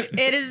 shirt.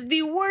 It is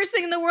the worst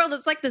thing in the world.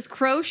 It's like this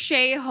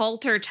crochet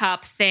halter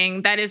top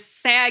thing that is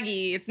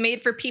saggy. It's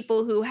made for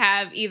people who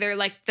have either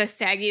like the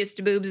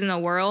saggiest boobs in the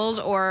world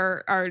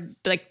or are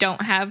like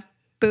don't have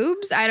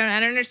boobs. I don't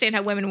understand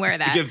how women wear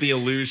that. To give the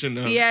illusion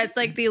of Yeah, it's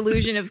like the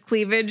illusion of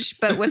cleavage,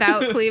 but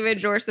without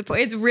cleavage or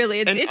support. It's really,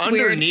 it's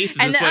weird. underneath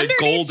And this, then like,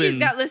 underneath, she's golden,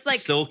 got this like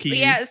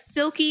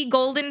silky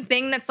golden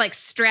thing that's like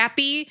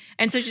strappy,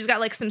 and so she's got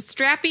like some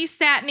strappy,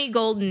 satiny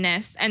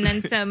goldenness, and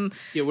then some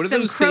what are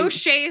some those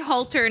crochet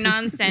halter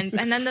nonsense,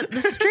 and then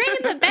the string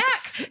in the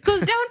back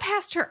goes down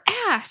past her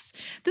ass.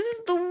 This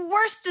is the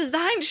worst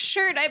designed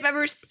shirt I've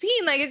ever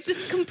seen. Like it's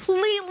just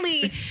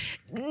completely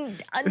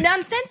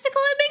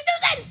nonsensical. It makes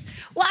no sense.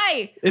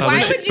 Why?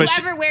 Why would you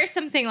ever wear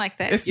something like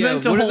this? It's Yeah,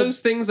 meant to what are hold.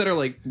 those things that are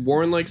like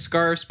worn like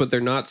scarves, but they're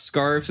not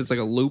scarves? It's like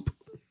a loop.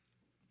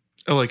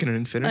 Oh, like an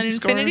infinity An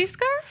scarf? infinity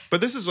scarf?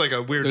 But this is like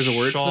a weird There's a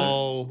word for that?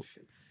 shawl.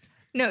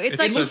 No, it's It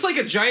like It looks like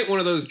a giant one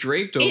of those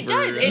draped over. it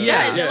does. It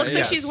Yeah, does. yeah, It looks like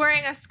yes. she's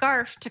wearing a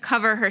scarf to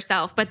cover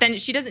herself, but then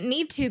she doesn't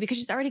need to because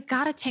she's already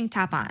got a tank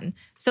top on.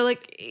 So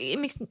like it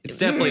makes It's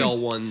definitely all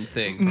one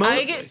thing.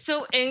 I get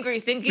so angry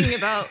thinking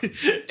about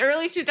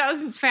early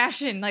 2000s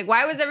fashion. Like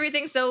why was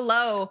everything so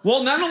low?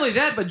 Well, not only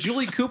that, but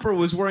Julie Cooper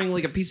was wearing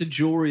like a piece of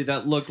jewelry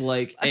that looked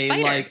like A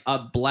spider. a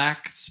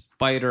black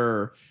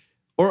spider,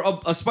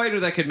 or a spider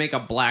that could make a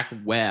black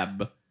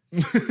web.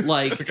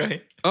 Like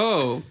Okay.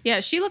 Oh, Yeah,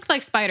 she looked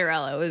like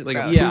Spiderella. It was Like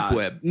gross. yeah, Poop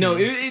web. no,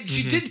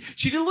 she did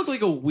look like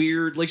a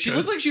weird, like she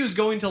looked like she was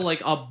going to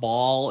like a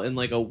ball in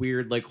like a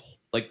weird like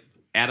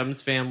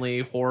Addams Family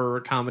horror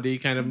comedy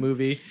kind of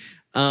movie.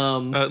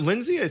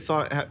 Lindsay, I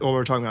thought, while we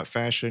were talking about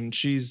fashion,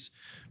 she's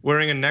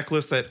wearing a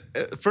necklace that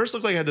at first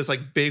looked like it had this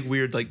like big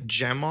weird like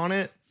gem on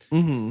it.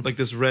 Like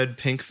this red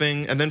pink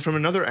thing, and then from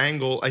another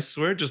angle, I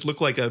swear it just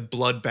looked like a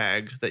blood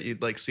bag that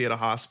you'd like see at a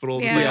hospital.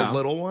 Just like Yeah. a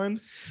little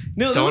one.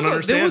 No, Don't there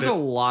understand was it. a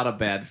lot of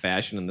bad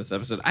fashion in this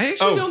episode. I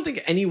actually don't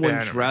think anyone Yeah,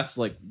 I know. dressed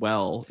like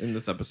well in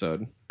this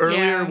episode. Earlier,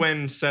 Yeah.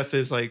 when Seth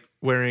is like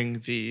wearing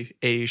the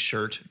A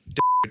shirt,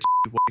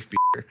 wife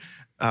beater,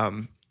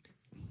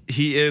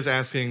 he is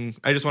asking.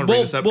 I just want to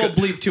bring this up. We'll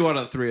bleep 2 out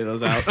of 3 of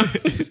those out. I'm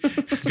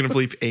gonna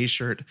bleep A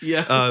shirt.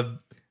 Yeah.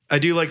 I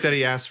do like that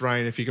he asked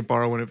Ryan if he could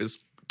borrow one of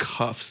his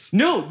cuffs.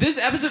 No, this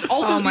episode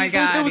also. Oh my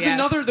God, there was yes.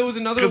 another. There was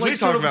another. Because like, we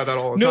sort talk of- about that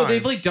all the No, time.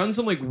 they've like done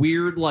some like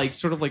weird, like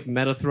sort of like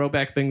meta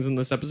throwback things in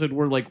this episode.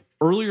 Where like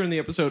earlier in the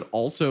episode,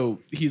 also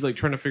he's like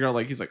trying to figure out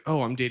like he's like,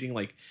 oh, I'm dating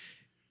like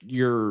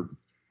your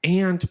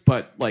aunt,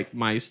 but like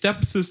my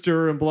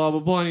stepsister and blah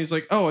blah blah. And he's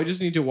like, oh, I just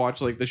need to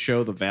watch like the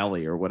show The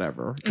Valley or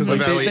whatever. Because the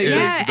Like, Valley is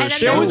Yeah, the and then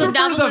show. there's the Refer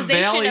to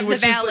novelization of The which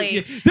is, like, Valley.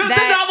 yeah. The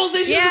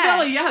novelization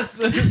yeah. of The Valley,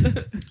 yes.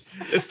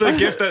 It's the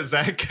gift that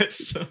Zach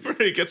gets Summer.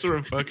 He gets her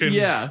a fucking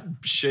Yeah.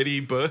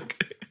 shitty book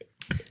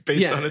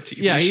based on a TV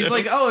yeah, show. he's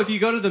like, oh, if you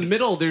go to the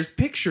middle, there's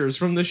pictures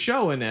from the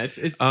show in it.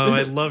 It's Oh,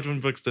 I loved when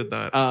books did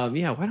that.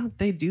 yeah, why don't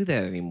they do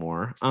that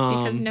anymore?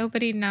 Because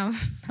nobody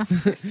knows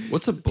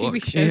what's a book?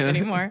 TV shows Yeah.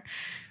 anymore.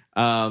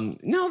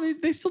 No,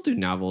 they still do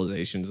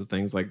novelizations of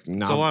things like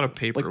It's a lot of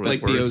paper with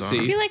like words the on OC.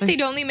 I it. feel like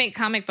they'd only make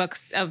comic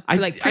books of I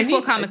prequel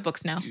need- comic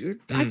books now.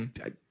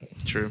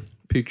 True.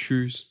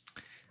 Pictures.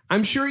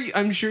 I'm sure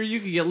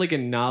you could get like a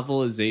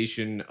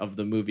novelization of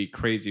the movie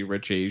Crazy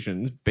Rich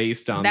Asians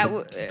based on That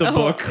the oh,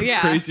 book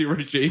yeah. Crazy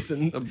Rich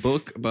Asians. A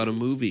book about a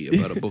movie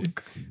about a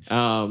book.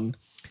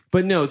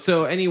 But no,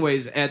 so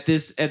anyways, at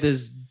this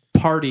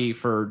party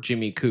for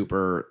Jimmy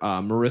Cooper,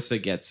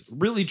 Marissa gets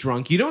really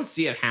drunk. You don't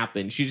see it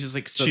happen. She just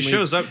like She suddenly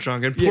shows up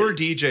drunk, and poor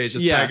DJ is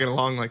just Yeah. tagging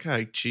along like,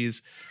 "Hi,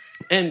 jeez."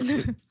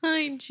 and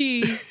Hi,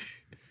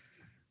 jeez.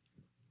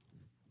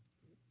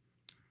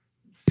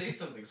 say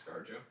something,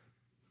 ScarJo.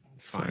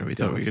 Sorry, we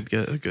thought we could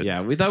get a good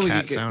Yeah, we thought we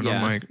cat could get sound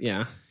yeah, on mic.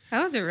 Yeah.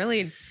 That was a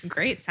really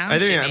great sound. I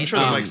think she I'm made. sure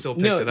the mic still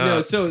picked it up.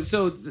 No,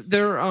 so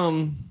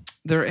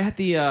they're at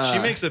the she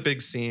makes a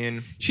big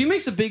scene. she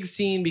makes a big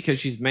scene because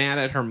she's mad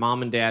at her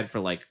mom and dad for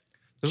like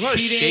There's a lot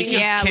of cheating. shaky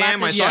Yeah, cam.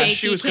 lots I of thought she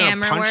shaky was going to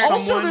camera punch work. someone.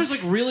 Also, there's like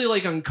really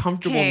like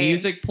uncomfortable Okay.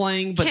 music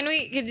playing. But Can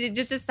we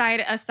just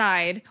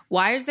aside?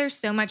 Why is there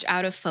so much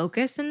out of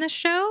focus in this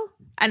show?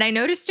 And I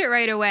noticed it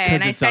right away.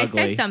 'Cause And it's I ugly.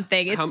 said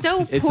something. It's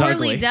so It's poorly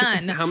ugly.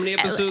 done. How many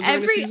episodes are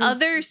in the season?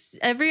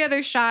 Every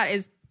other shot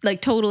is like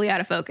totally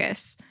out of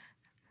focus.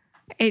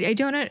 I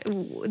don't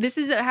know. This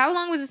is how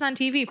long was this on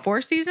TV?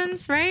 4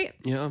 seasons, right?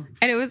 Yeah.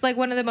 And it was like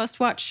one of the most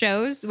watched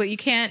shows. But you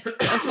can't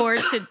afford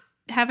to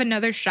have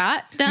another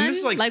shot done. And this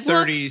is like whoops.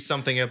 30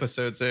 something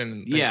episodes in.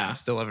 And they Yeah.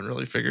 still haven't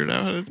really figured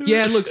out how to do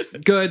Yeah, it. it looks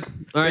good.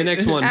 All right,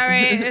 next one. All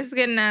right, it's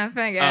good enough,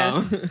 I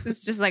guess.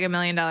 It's just like $1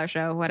 million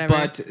show, whatever.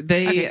 but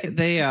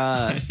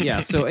yeah.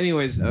 So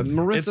anyways,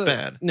 Marissa. It's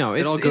bad. No,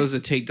 It all goes to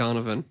Tate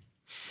Donovan.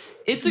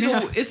 It's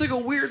like a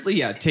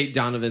weirdly Tate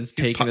Donovan's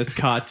taking his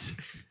cut.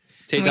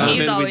 Tate I mean,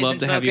 he's Donovan, always we'd love in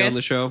to have you on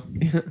the focus. show.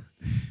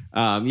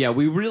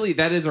 We really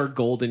that is our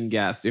golden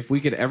guest. If we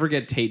could ever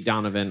get Tate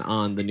Donovan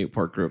on the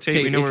Newport Group,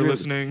 Tate, we know if we're you're-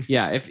 listening.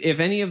 Yeah, if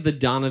any of the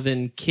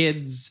Donovan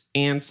kids,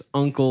 aunts,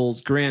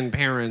 uncles,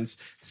 grandparents,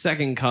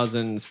 second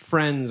cousins,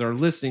 friends are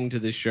listening to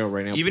this show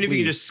right now, Even if you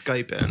please, can just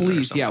Skype in.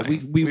 please, or yeah,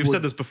 something. we've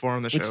said this before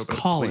on the show, Just but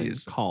call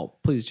please.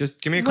 please,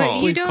 just Give me a Wait, call.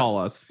 you please don't- call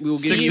us. We will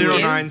give you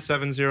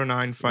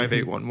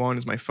 609-709-5811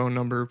 is my phone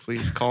number.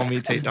 Please call me,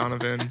 Tate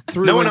Donovan.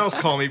 No one else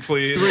call me,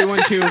 please.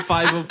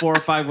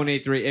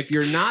 312-504-5183. If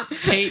you're not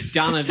Tate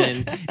Donovan,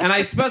 and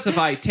I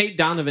specify Tate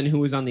Donovan, who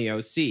was on the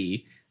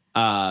OC,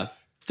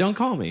 don't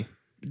call me.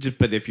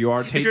 But if you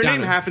are Tate If your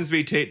Donovan, name happens to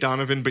be Tate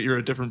Donovan, but you're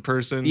a different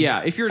person,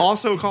 yeah, if you're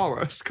also call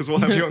us because we'll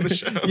have you on the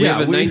show. We Yeah,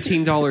 have a we-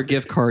 $19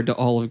 gift card to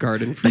Olive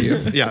Garden for you.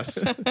 Yes.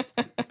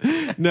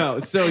 no,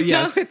 so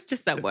yes, No, it's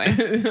just Subway.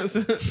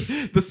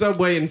 the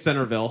subway in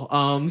Centerville.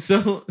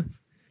 So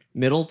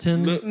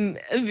Middleton,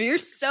 You're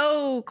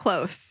so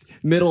close.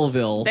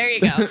 Middleville. There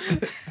you go.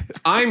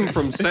 I'm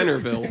from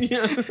Centerville.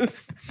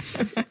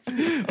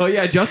 Oh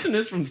yeah, Justin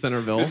is from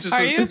Centerville. It's just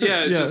Are a, you?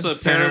 yeah, it's just a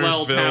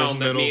Centerville, parallel town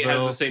that has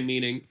Middleville. the same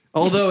meaning.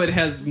 Although it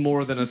has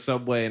more than a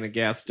subway and a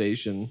gas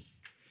station.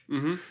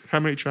 How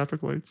many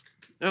traffic lights?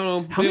 I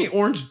don't know. How many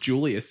Orange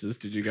Juliuses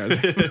did you guys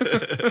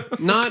have?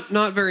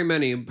 Not very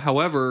many.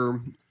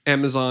 However,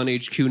 Amazon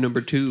HQ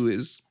number 2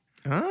 is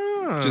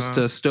just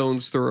a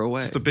stone's throw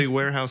away. Just a big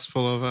warehouse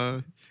full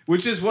of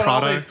Which is what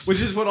Products.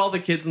 all the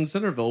kids in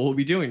Centerville will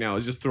be doing now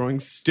is just throwing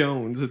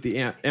stones at the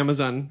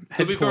Amazon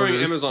They'll be throwing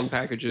headquarters. Amazon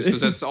packages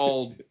because that's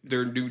all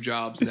their new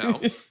jobs now.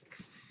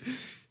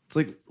 It's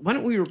like, why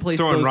don't we replace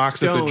throwing those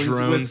rocks at the stones with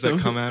drones that some-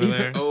 come out of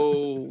there.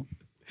 Oh,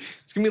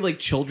 It's gonna be like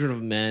Children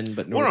of Men,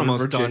 but We're Northern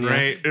almost done, Virginia.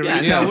 right?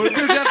 Yeah, Yeah. no, we're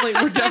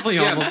definitely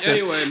yeah. almost done.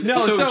 Anyway,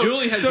 No, so, so-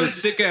 Julie has so- a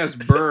sick ass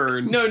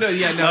burn. No, Oh, it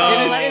is-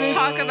 let's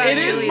talk about It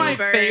is Julie's my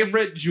burn.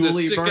 favorite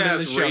Julie The burn in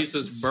the sick-ass show.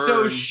 racist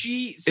burn.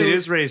 So It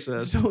is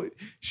racist.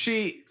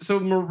 So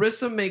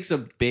Marissa makes a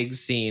big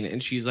scene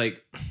and she's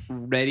like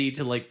ready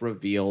to like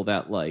reveal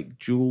that like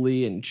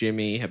Julie and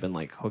Jimmy have been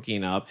like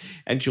hooking up,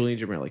 and Julie and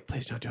Jimmy are like,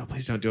 please don't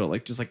do it,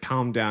 like just like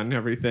calm down and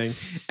everything.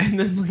 And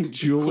then like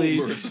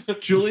Julie,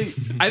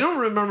 I don't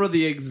remember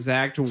the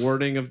exact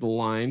wording of the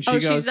line. She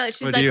goes, she's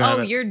do like, you have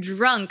oh, it? you're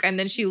drunk. And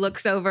then she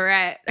looks over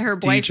at her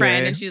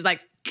boyfriend DJ. and she's like,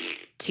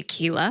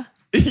 tequila.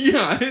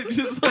 yeah, it's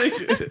just like,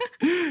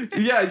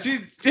 yeah, she.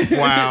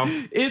 Wow.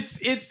 It's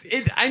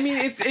I mean,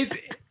 it's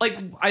like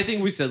I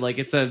think we said like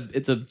it's a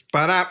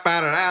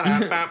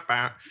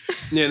Ba-da-ba-da-da-da-ba-ba.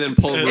 Yeah, and then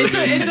Paul Rubens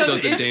It's a-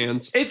 does a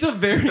dance. It's a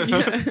very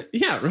remember.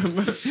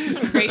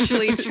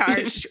 Racially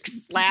charged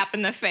slap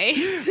in the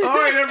face. All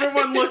right,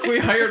 everyone, look, we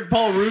hired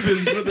Paul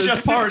Rubens for this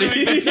Just party.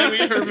 doing the Pee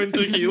Wee Herman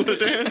tequila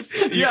dance.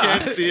 You Yeah.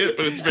 can't see it,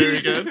 but it's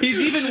very good. He's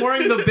even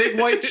wearing the big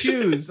white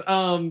shoes.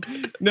 No,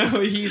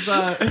 he's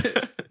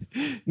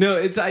no,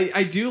 it's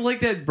I do like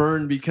that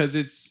burn because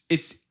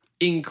it's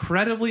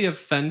incredibly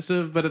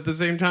offensive, but at the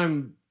same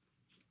time,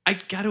 I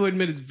got to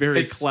admit it's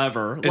very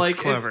clever. It's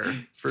clever,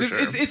 for sure.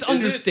 It's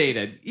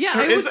understated. Yeah,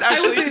 Sure, I is would, it I would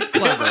actually? say it's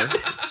clever.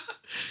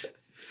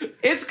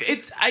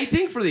 It's. I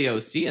think for the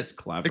OC, it's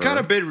clever. It got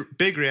a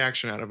big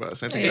reaction out of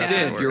us. I think Yeah. that's It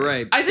did. important. You're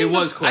right. I think it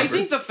was clever. I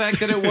think the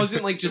fact that it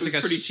wasn't like just It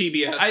like a was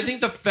pretty TBS. I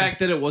think the fact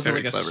that it wasn't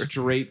Very like clever. a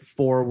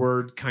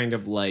straightforward kind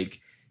of like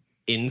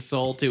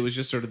insult. It was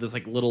just sort of this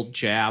like little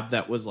jab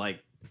that was like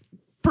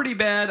pretty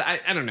bad.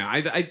 I don't know.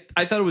 I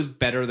thought it was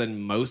better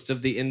than most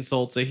of the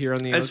insults I hear on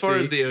the As OC. far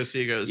as the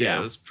OC goes, yeah, Yeah.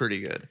 it was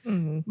pretty good.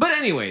 But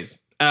anyways,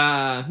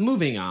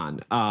 moving on.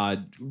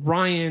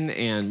 Ryan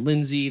and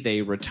Lindsay,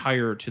 they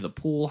retire to the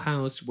pool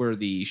house where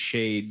the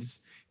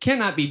shades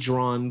cannot be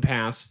drawn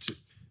past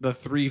the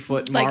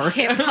 3-foot Like mark.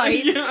 hip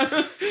height.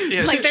 Yeah.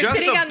 Yeah, Like it's they're just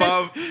sitting on this-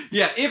 above.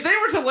 Yeah, if they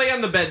were to lay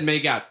on the bed and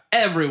make out,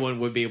 everyone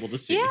would be able to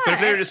see. Yeah. But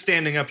if they were just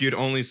standing up, you'd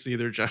only see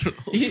their genitals.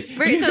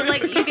 Right, so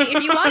like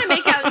if you want to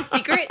make out in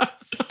secret,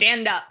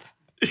 stand up.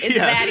 It's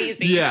Yeah. that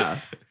easy. Yeah.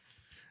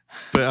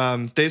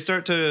 But they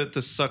start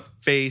to suck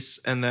face,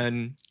 and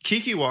then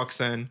Kiki walks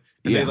in,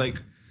 and Yeah.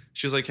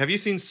 she's like, "Have you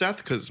seen Seth?"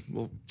 Because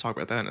we'll talk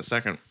about that in a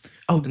second.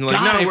 Oh, And God,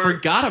 I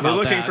forgot about We're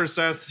looking that. for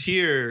Seth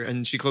here,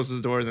 and she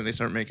closes the door, and then they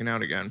start making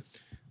out again.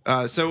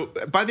 So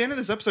by the end of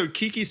this episode,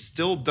 Kiki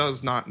still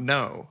does not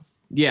know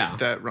Yeah.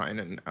 that Ryan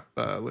and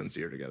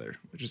Lindsay are together,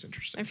 which is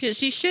interesting.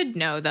 She should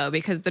know though,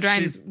 because the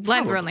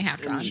blinds were only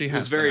half drawn. She It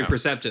has was very to know.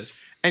 perceptive.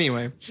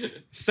 Anyway,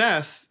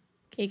 Seth,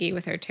 Kiki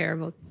with her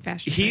terrible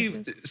fashion he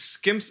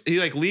choices. he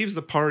like leaves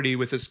the party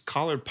with his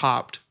collar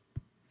popped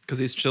because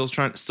he's still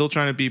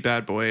trying to be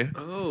bad boy,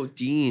 Oh,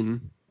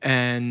 Dean.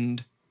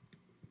 and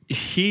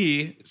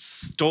he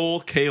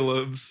stole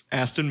Caleb's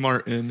Aston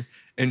Martin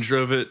and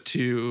drove it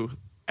to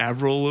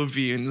Avril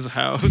Lavigne's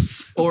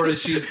house. Or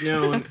as she's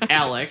known,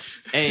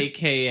 Alex,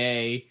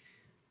 a.k.a.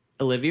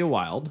 Olivia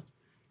Wilde.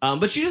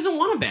 But she doesn't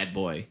want a bad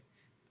boy.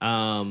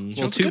 Well,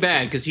 too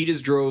bad, because he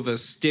just drove a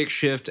stick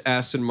shift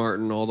Aston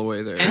Martin all the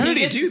way there. How did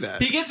he do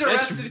that? He gets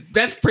arrested.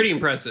 That's pretty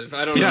impressive.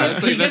 I don't know. Yeah.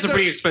 That's a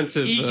pretty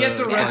expensive. He gets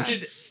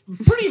arrested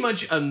pretty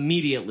much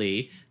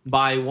immediately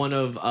by one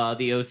of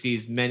the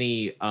OC's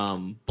many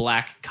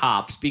black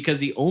cops, because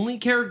the only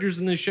characters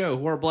in the show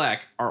who are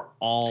black are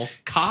all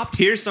cops.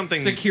 Here's something-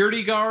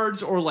 security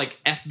guards or like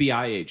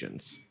FBI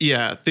agents.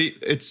 Yeah,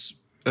 it's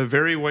a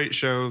very white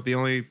show. The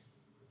only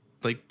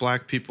like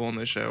black people in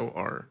the show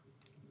are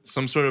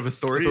some sort of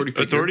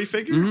authority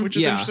figure, which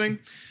is Yeah. interesting.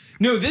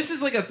 No, this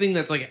is like a thing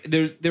that's like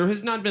there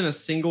has not been a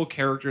single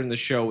character in the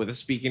show with a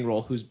speaking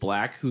role who's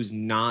black who's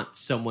not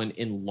someone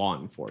in law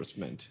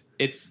enforcement.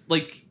 It's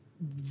like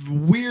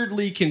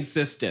weirdly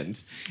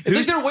consistent. It's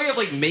like their way of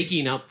like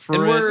making up for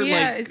And we're it.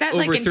 Yeah, is that,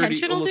 like, over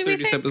intentional, almost do we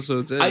 30 think?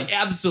 episodes in.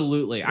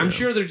 Absolutely. I'm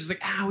sure they're just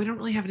like, we don't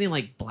really have any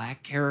like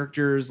black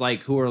characters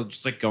like who are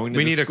just like going to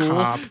We the need a school.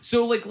 cop.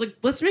 So like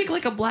let's make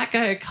like a black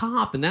guy a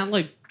cop, and that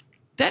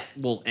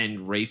will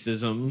end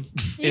racism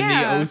in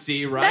the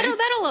OC, right?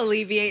 That'll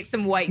alleviate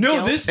some white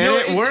guilt.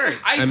 It worked.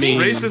 I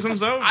mean, think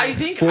Racism's over. I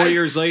think 4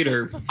 years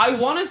later. I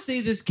want to say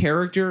this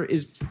character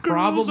is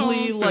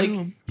probably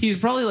he's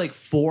probably like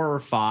 4 or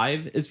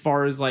 5 as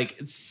far as like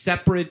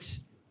separate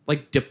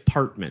like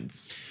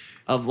departments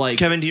of like.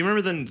 Kevin, do you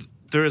remember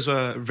there was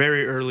a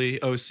very early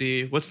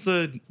OC? What's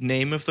the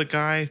name of the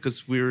guy?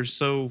 Because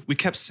we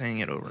kept saying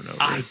it over and over.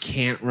 I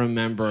can't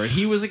remember.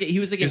 He was like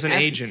an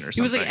agent or He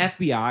was like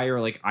something. FBI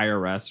or like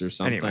IRS or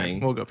something. Anyway,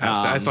 we'll go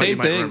past that. I thought you same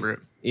might thing. remember it.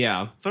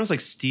 Yeah. I thought it was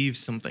like Steve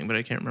something, but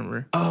I can't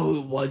remember. Oh,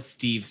 it was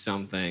Steve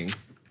something.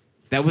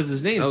 That was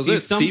his name. That was Steve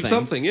it. something. Steve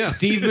something, yeah.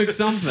 Steve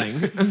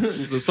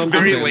McSomething. The Somber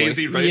Very family.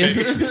 lazy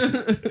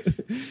writing.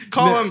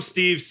 Call him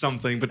Steve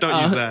something, but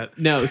don't use that.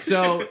 No,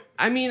 so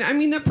I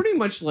mean that pretty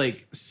much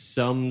like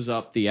sums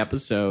up the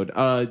episode.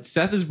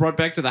 Seth is brought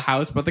back to the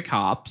house by the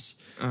cops.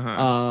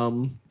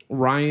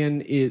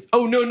 Ryan is.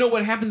 Oh no!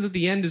 What happens at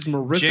the end is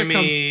Marissa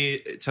Jimmy,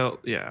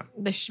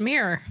 The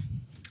schmear.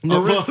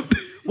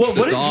 What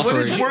did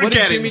offering. We're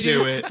getting Jimmy to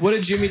do? it. What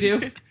did Jimmy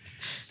do?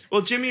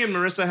 Well, Jimmy and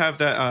Marissa have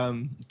that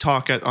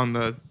talk on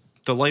the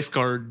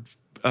lifeguard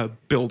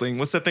building.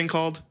 What's that thing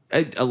called?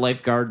 A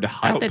lifeguard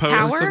hut. The Outpost.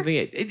 tower? Something.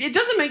 It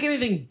doesn't make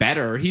anything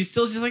better. He's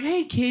still just like,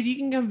 hey kid, you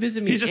can come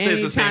visit me. He just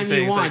says the same anytime thing.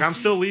 you He's want. like, I'm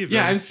still leaving.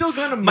 Yeah, I'm still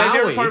going to Maui. My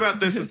favorite part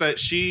about this is that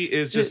she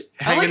is just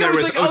I hanging like there how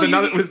with, it's like, with oh,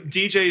 another you- with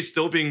DJ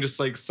still being just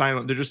like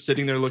silent. They're just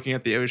sitting there looking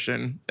at the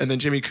ocean, and then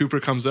Jimmy Cooper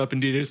comes up,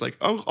 and DJ's like,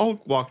 "Oh,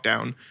 I'll walk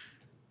down,"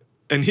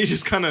 and he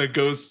just kind of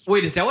goes.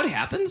 Wait, is that what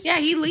happens? Yeah,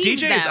 he leaves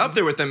DJ's them. up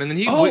there with them, and then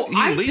he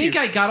I leaves. think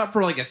I got up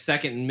for like a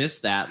second and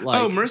missed that. Like,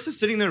 Oh, Marissa's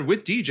sitting there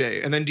with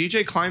DJ, and then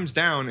DJ climbs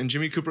down, and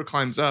Jimmy Cooper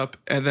climbs up,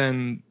 and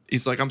then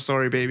he's like, "I'm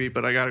sorry, baby,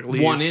 but I gotta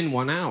leave." one in,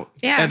 one out.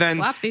 Yeah, and then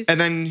slapsies. and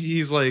then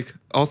he's like,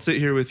 "I'll sit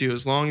here with you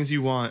as long as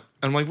you want."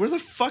 And I'm like, "Where the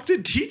fuck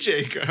did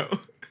DJ go?"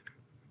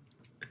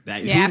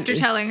 After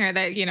telling her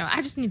that,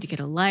 I just need to get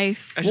a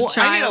life. I just-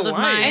 I need a child of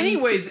life. mine.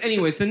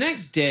 Anyways, the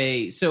next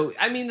day. So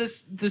I mean, to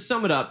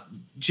sum it up,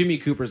 Jimmy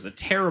Cooper's a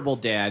terrible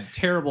dad,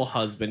 terrible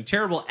husband,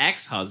 terrible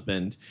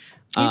ex-husband.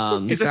 He's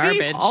just he's a a thief.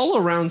 garbage. all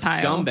around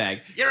pile.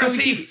 sggumbbag. You're a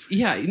thief.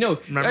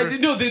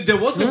 Remember? There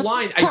was a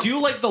line. I do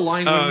like the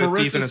line when Oh, a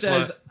thief and Marissa a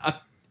says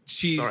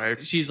slut. Sorry.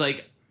 she's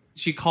like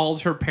she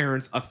calls her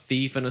parents a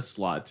thief and a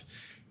slut.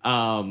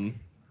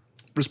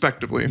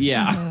 Respectively.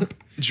 Yeah.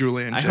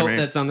 Julie and I Jimmy. hope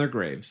that's on their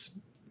graves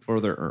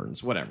or their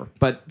urns, whatever.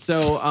 But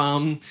so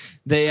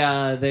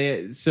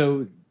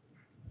so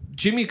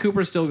Jimmy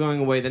Cooper's still going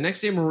away. The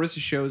next day, Marissa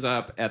shows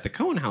up at the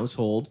Cohen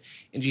household,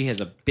 and she has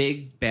a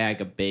big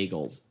bag of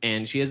bagels,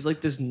 and she has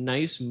like this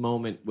nice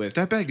moment with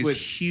that bag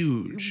is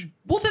huge.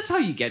 Well, that's how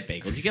you get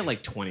bagels. You get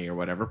like 20 or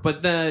whatever.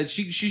 But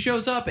she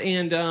shows up,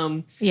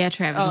 and Yeah,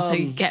 Travis, that's how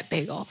you get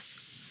bagels.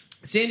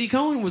 Sandy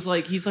Cohen was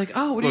like, he's like,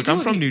 oh, what are you Look, doing?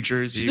 I'm from here?" New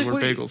Jersey, She's like, where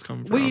 "What are you- bagels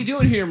come What are you from."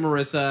 doing here,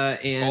 Marissa?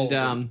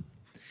 And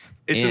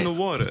It's and- in the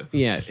water.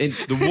 yeah, and,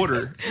 The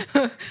water.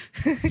 Got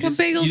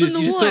bagels You in the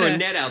just throw a water.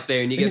 net out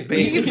there and you get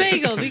You bagels.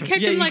 get bagels. You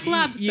catch them like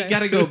lobster. You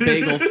gotta go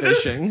bagel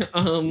fishing.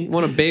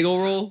 Want a bagel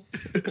roll?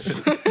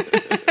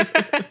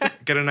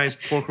 Get a nice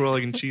pork roll,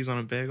 egg, and cheese on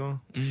a bagel.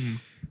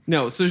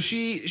 No, so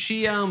she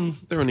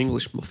They're on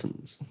English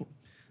muffins.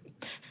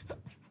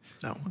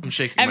 No, I'm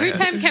shaking Every my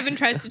head. time Kevin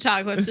tries to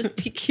talk, let's just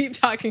keep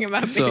talking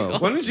about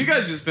bagels. Why don't you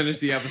guys just finish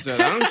the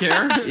episode? I don't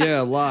care.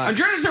 Yeah, lots. I'm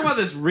trying to talk about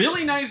this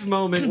really nice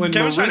moment when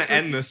Kevin's trying Marissa, to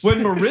end this. when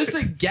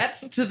Marissa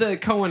gets to the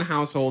Cohen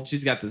household.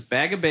 She's got this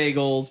bag of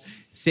bagels.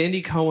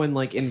 Sandy Cohen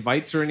like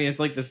invites her and he has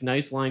like this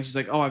nice line. She's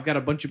like, "Oh, I've got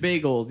a bunch of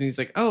bagels," and he's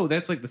like, "Oh,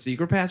 that's like the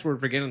secret password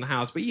for getting in the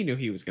house." But you knew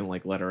he was gonna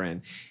like let her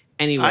in.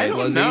 Anyway, I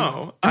don't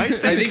know. I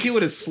think he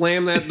would have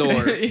slammed that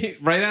door.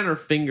 right on her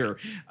finger.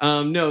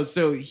 No,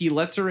 so he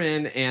lets her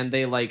in and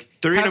they like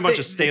They're eating a bunch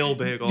of stale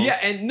bagels. Yeah,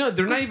 and no,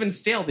 they're not even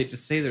stale. They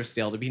just say they're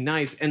stale to be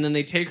nice, and then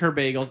they take her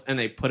bagels and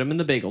they put them in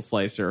the bagel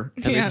slicer,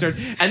 and they start.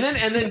 And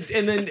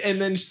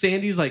then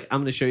Sandy's like,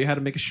 "I'm going to show you how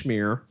to make a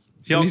schmear."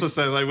 He also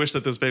says, "I wish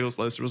that this bagel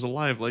slicer was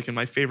alive, like in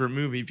my favorite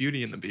movie,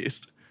 Beauty and the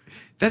Beast."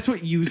 That's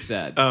what you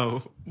said.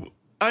 Oh,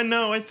 I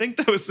know. I think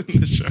that was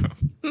in the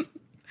show.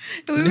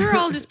 We were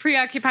all just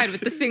preoccupied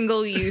with the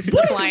single-use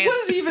What appliance.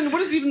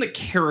 is even the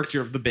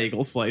character of the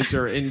bagel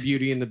slicer in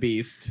Beauty and the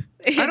Beast?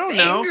 I don't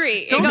know.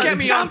 Angry. Don't It goes get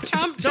me chomp, on.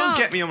 chomp, Don't chomp.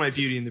 get me on my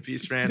Beauty and the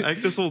Beast rant.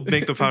 This will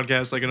make the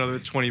podcast like another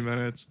 20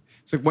 minutes.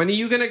 It's like, when are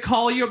you going to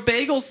call your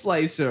bagel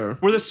slicer?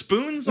 Were the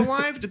spoons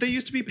alive? Did they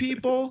used to be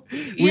people?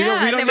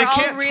 Yeah, we don't- they they were all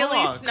can't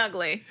really talk.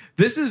 snuggly.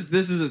 This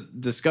is a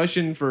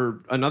discussion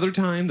for another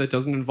time that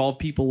doesn't involve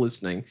people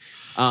listening.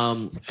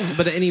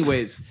 But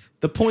anyways,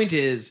 the point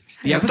is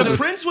the episode. The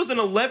prince was an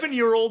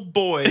 11-year-old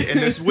boy,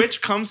 and this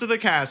witch comes to the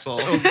castle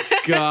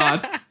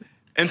God.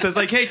 and says,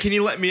 like, "Hey, can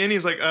you let me in?"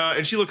 He's like,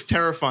 and she looks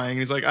terrifying.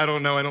 He's like, "I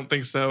don't know, I don't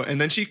think so." And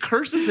then she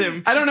curses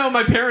him I don't know.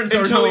 My parents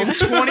are until home. he's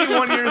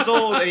 21 years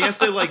old, and he has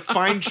to like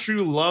find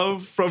true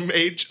love from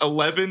age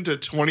 11 to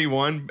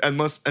 21. And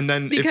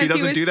then if Because he he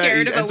doesn't was do that,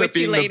 scared he of a ends up witchy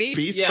being lady? the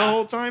beast Yeah. the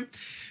whole time.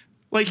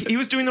 Like, he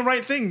was doing the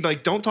right thing.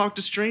 Like, don't talk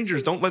to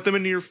strangers. Don't let them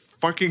into your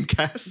fucking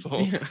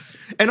castle. Yeah.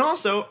 And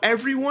also,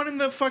 everyone in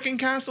the fucking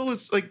castle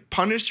is like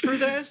punished for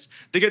this.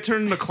 They get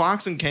turned into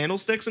clocks and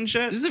candlesticks and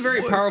shit. This is a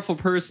very powerful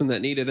person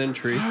that needed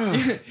entry.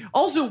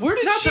 Also, where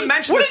did Not she, to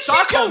mention where the did she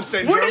Stockholm go?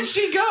 syndrome. Where did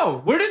she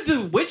go? Where did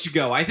the witch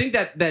go? I think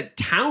that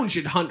town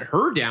should hunt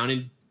her down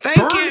and Thank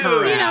burn you.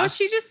 her You know, ass.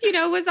 she just,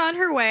 was on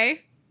her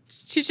way.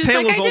 She's just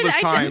Tale like, as old as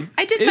time.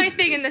 I did my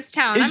thing in this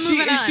town. I'm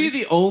moving on. Is she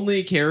the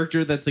only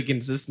character that's like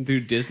consistent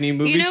through Disney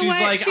movies? You know She's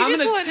what? like, She I'm just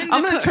gonna wanted to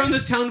I'm gonna put- turn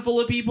this town full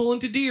of people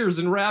into deers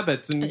and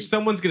rabbits, and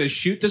someone's gonna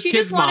shoot this She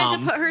kid's just wanted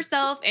mom. to put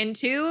herself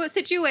into a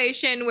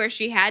situation where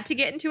she had to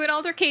get into an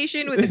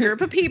altercation with a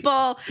group of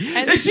people.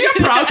 And Is she a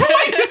proud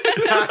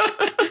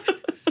boy?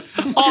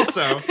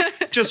 Also,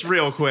 just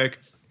real quick,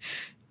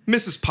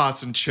 Mrs.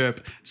 Potts and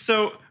Chip.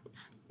 So,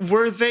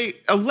 were they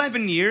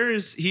 11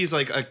 years? He's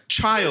like a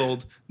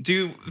child.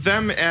 Do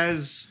them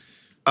as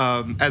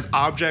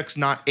objects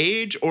not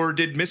age, or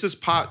did Mrs.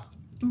 Potts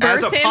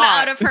as a birth him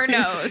pot out of her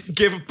nose?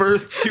 give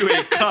birth to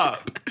a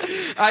cup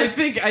I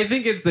think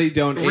it's they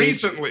don't age.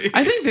 recently?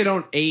 I think they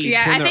don't age.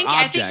 Yeah, when I they're think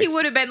objects. he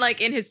would have been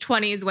like in his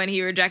 20s when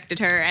he rejected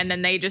her, and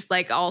then they just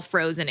like all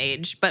froze in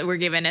age, but were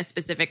given a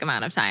specific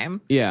amount of time.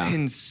 Yeah.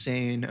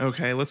 Insane.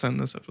 Okay, let's end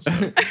this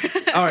episode.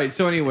 All right.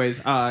 So,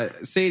 anyways,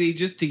 Sadie,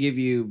 just to give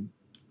you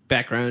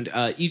background,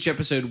 each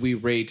episode we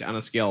rate on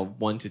a scale of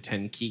 1 to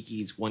 10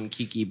 kikis. 1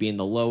 kiki being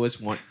the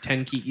lowest,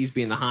 10 kikis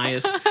being the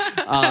highest.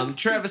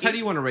 Travis, how do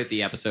you want to rate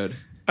the episode?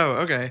 Oh,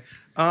 okay.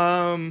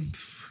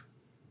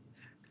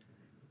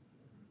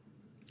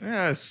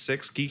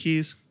 6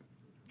 kikis.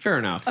 Fair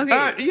enough. Okay.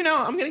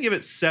 I'm gonna give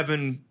it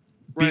 7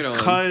 Right on.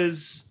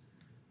 because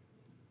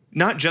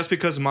not just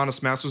because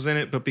Modest Mouse was in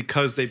it, but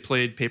because they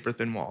played Paper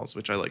Thin Walls,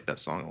 which I like that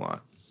song a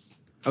lot.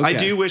 I Okay.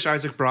 do wish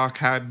Isaac Brock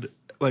had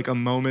like a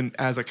moment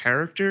as a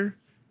character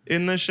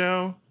in the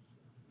show,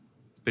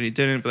 but he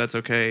didn't. But that's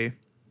okay.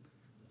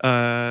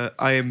 I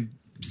am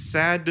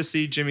sad to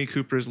see Jimmy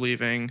Cooper's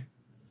leaving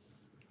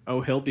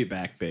Oh, he'll be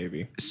back,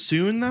 baby.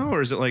 soon, though,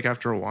 or is it like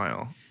after a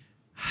while?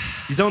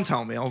 You don't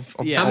tell me. I'll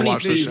Yeah. How I'll many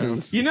watch the show.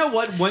 seasons? You know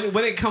what?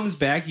 When it comes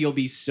back, you'll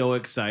be so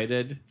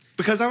excited.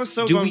 Because I was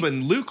so Do bummed we-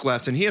 when Luke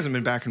left, and he hasn't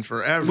been back in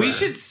forever. We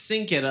should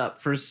sync it up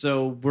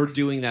so we're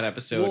doing that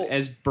episode Well-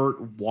 as Bert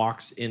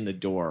walks in the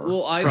door.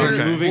 Will either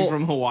Okay. moving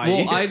from Hawaii.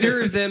 Will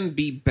either of them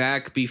be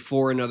back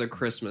before another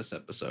Christmas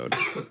episode?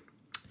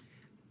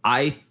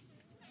 I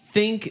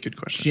think Good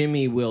question.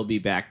 Jimmy will be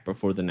back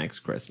before the next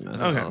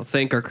Christmas. Okay. Oh,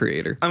 thank our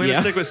creator. I'm gonna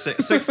Yeah. stick with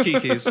six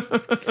kikis.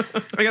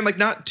 Again, like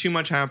not too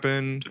much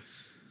happened.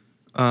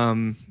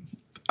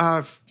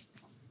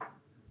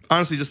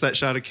 Honestly, just that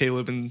shot of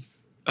Caleb and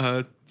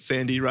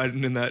Sandy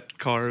riding in that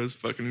car was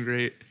fucking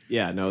great.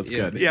 Yeah, no, it's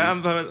Yeah. good. Yeah,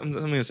 I'm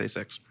gonna say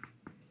 6.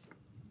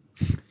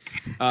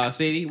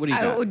 Sadie, what do you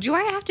got? Do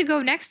I have to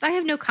go next? I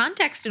have no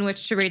context in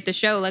which to rate the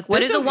show. Like, what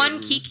That's is a okay. 1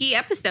 Kiki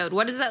episode?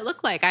 What does that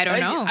look like? I don't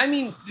know. I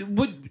mean,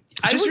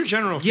 Just your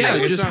general Yeah,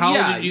 feeling. just It's how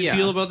yeah, did you yeah.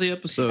 feel about the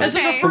episode? As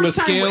Okay. a From a first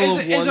time, scale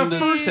as of a 1 to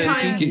first 10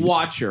 time kikis.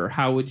 watcher,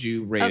 how would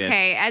you rate it?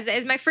 Okay,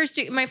 as my first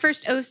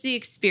OC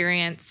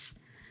experience,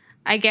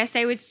 I guess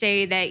I would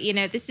say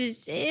that this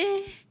is.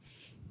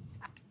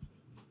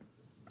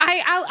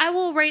 I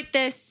will rate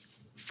this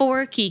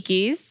 4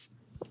 Kikis.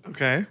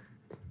 Okay.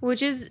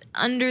 which is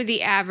under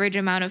the average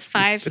amount of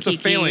 5 It's a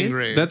failing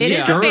grade. That's It is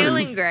a stern.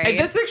 failing grade. And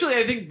that's actually,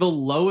 I think, the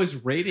lowest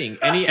rating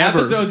any Ever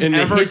episode's in the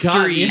ever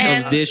history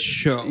gotten. of this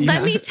show.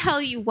 Let me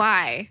tell you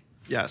why.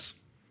 Yes.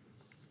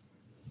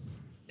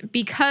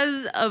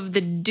 Because of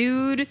the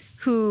dude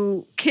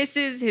who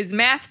kisses his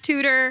math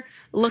tutor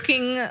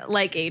looking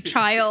like a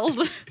child.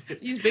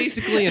 He's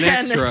basically an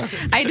And extra.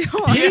 I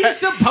don't. He's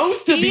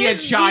supposed to be a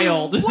He's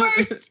child. the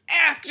worst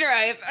actor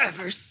I've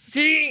ever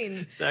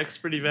seen. Zach's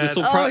pretty bad. This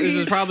will Oh, this he's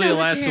is probably so the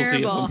last you'll see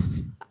of terrible.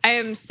 him. I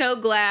am so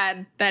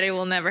glad that I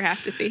will never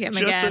have to see him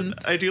Justin, again.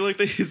 I do like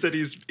that he said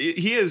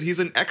he's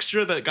an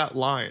extra that got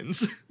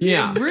lines.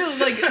 Yeah. Really,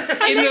 like in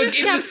they the, just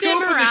in the kept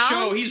scope him of the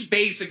show, around? he's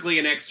basically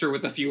an extra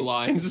with a few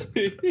lines.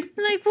 you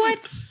Like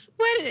what?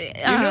 What?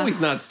 know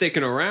he's not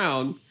sticking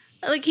around.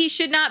 Like he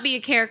should not be a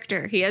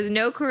character. He has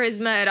no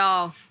charisma at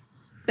all.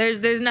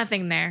 There's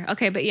nothing there.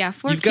 Okay, but yeah,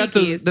 4 You've got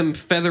Kikis. them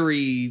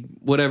feathery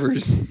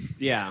whatevers.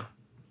 Yeah.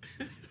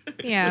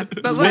 Yeah,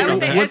 but what I was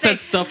saying, What's that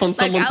stuff on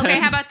someone's okay,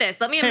 head? how about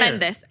this? Let me amend Hair.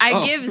 this. I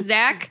Oh. give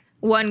Zach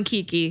 1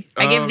 Kiki.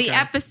 I give the okay.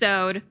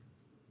 episode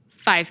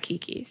 5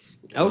 Kikis.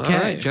 Okay.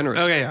 All right, generous.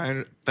 Okay,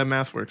 yeah, that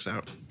math works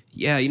out.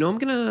 Yeah, you know I'm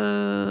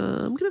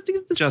gonna have to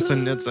give this.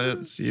 Justin,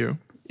 it's you.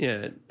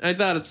 Yeah, I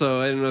thought it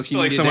so. I don't know if you Feel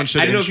like needed someone to,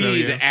 should I don't know if you intro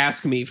needed you. to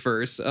ask me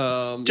first.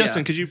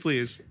 Justin, could you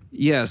please?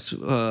 Yes,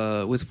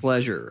 with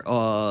pleasure.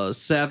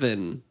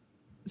 7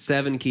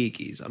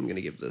 Kikis. I'm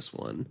gonna give this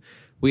one.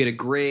 We had a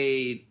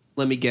great,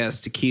 let me guess,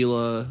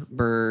 tequila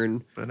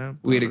burn.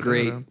 We had a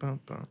great.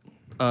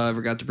 I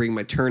forgot to bring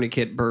my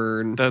tourniquet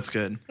burn. That's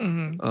good.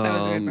 That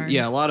was a good burn.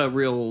 Yeah, a lot of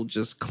real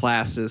just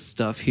classist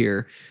stuff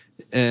here.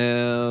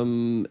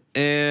 And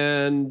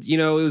you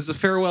know, it was a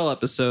farewell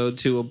episode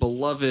to a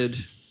beloved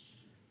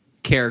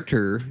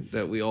character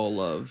that we all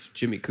love,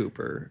 Jimmy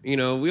Cooper. You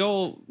know, we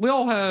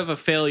all have a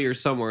failure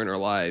somewhere in our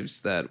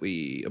lives that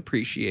we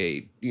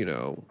appreciate, you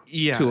know,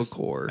 Yeah, to a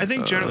core. I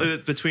think generally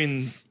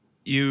between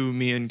you,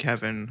 me, and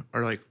Kevin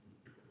are like,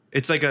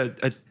 it's like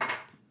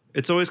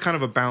it's always kind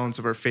of a balance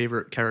of our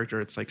favorite character.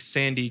 It's like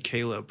Sandy,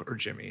 Caleb, or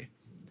Jimmy.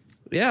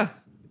 yeah,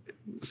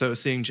 So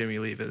seeing Jimmy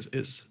leave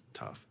is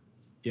tough.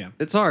 Yeah.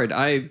 it's hard.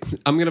 I'm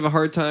gonna have a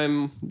hard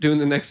time doing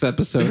the next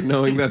episode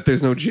knowing that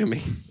there's no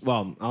Jimmy.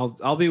 Well,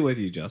 I'll be with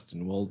you,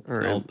 Justin. All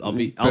right, I'll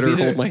be better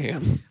there. hold my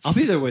hand. I'll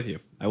be there with you.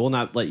 I will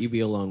not let you be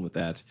alone with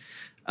that.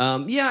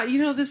 Yeah, you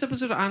know, this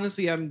episode,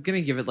 honestly, I'm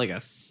gonna give it like a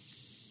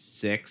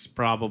 6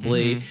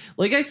 probably.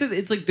 Like I said,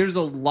 it's like there's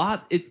a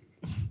lot. I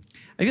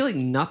feel like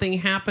nothing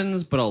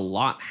happens, but a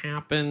lot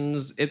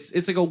happens.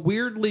 It's like a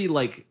weirdly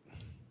like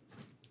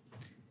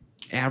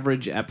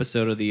average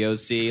episode of the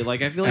OC.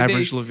 Like I feel like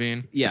Average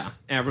Levine. yeah,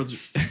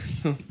 average.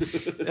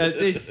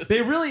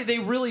 They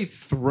really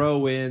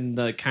throw in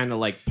the kind of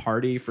like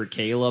party for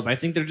Caleb. I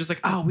think they're just like,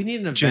 oh, we need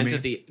an event Jimmy.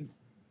 at the.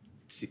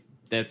 See,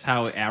 that's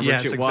how average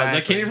Yes, it was. I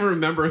exactly. can't even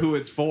remember who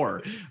it's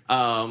for.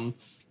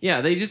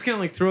 Yeah, they just kind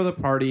of like throw the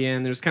party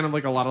in. There's kind of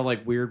like a lot of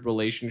like weird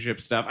relationship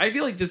stuff. I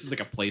feel like this is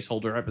like a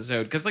placeholder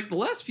episode because like the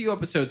last few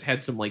episodes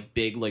had some like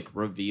big like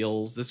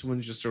reveals. This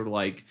one's just sort of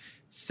like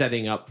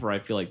setting up for I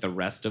feel like the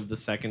rest of the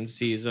second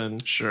season.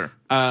 Sure.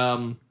 I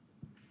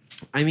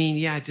mean,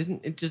 yeah,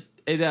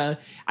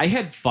 I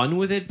had fun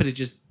with it, but it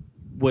just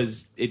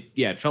was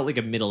it felt like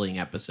a middling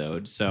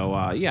episode.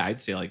 So yeah,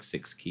 I'd say like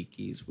 6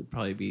 Kikis would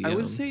probably be I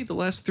would say the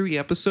last 3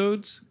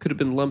 episodes could have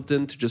been lumped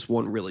into just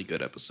one really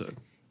good episode.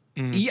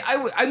 yeah,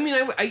 I mean,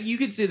 you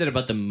could say that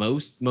about the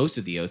most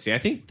of the OC. I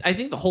think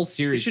the whole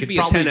series It should could be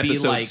a probably 10 be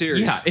episode like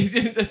series.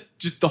 yeah,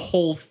 just the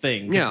whole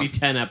thing could Yeah. be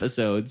 10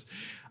 episodes.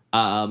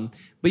 But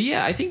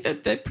yeah, I think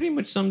that pretty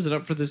much sums it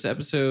up for this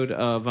episode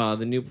of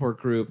the Newport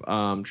Group.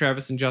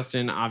 Travis and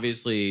Justin,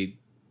 obviously,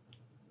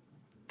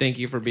 thank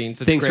you for being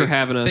such Thanks great, for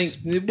having us.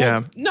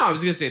 Yeah. No, I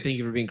was gonna say thank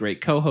you for being great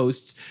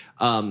co-hosts.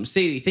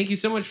 Sadie, thank you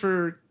so much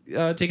for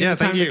taking the time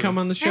thank to you. come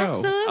on the show.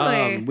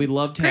 Absolutely. We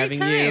loved Great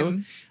having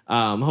you.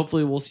 time.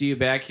 Hopefully, we'll see you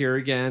back here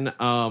again.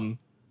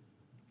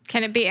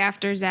 Can it be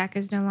after Zach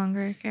is no longer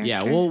a character?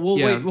 Yeah, we'll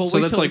Yeah, wait. We'll so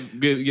wait that's till, like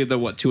the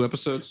what 2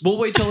 episodes? we'll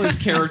wait till his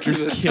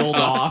character's killed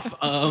off.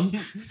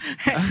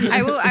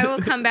 I will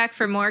come back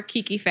for more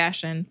Kiki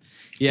fashion.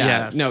 Yeah,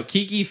 Yes. no,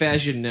 Kiki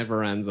fashion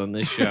never ends on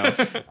this show.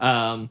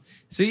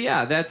 So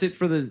yeah, that's it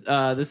for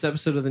the this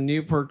episode of the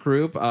Newport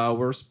Group.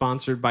 We're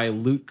sponsored by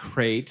Loot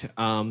Crate.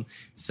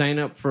 Sign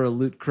up for a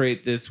Loot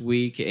Crate this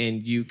week,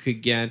 and you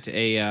could get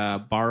a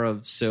bar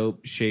of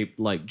soap shaped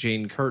like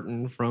Jane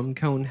Curtin from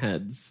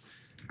Coneheads.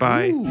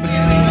 Bye.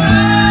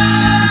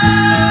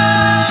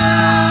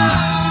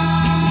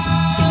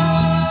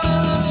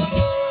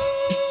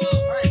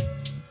 Alright,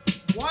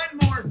 one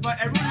more, but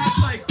everyone has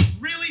to like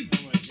really.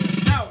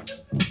 No,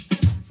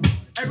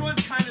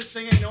 everyone's kind of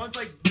singing. No one's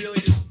like really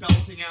just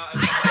belting out.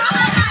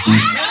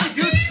 Can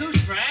we do 2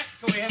 tracks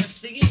so we have a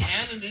singing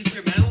and an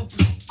instrumental?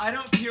 I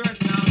don't hear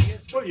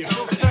enough. What are you,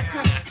 full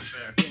spectrum?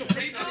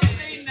 Please don't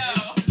say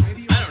no.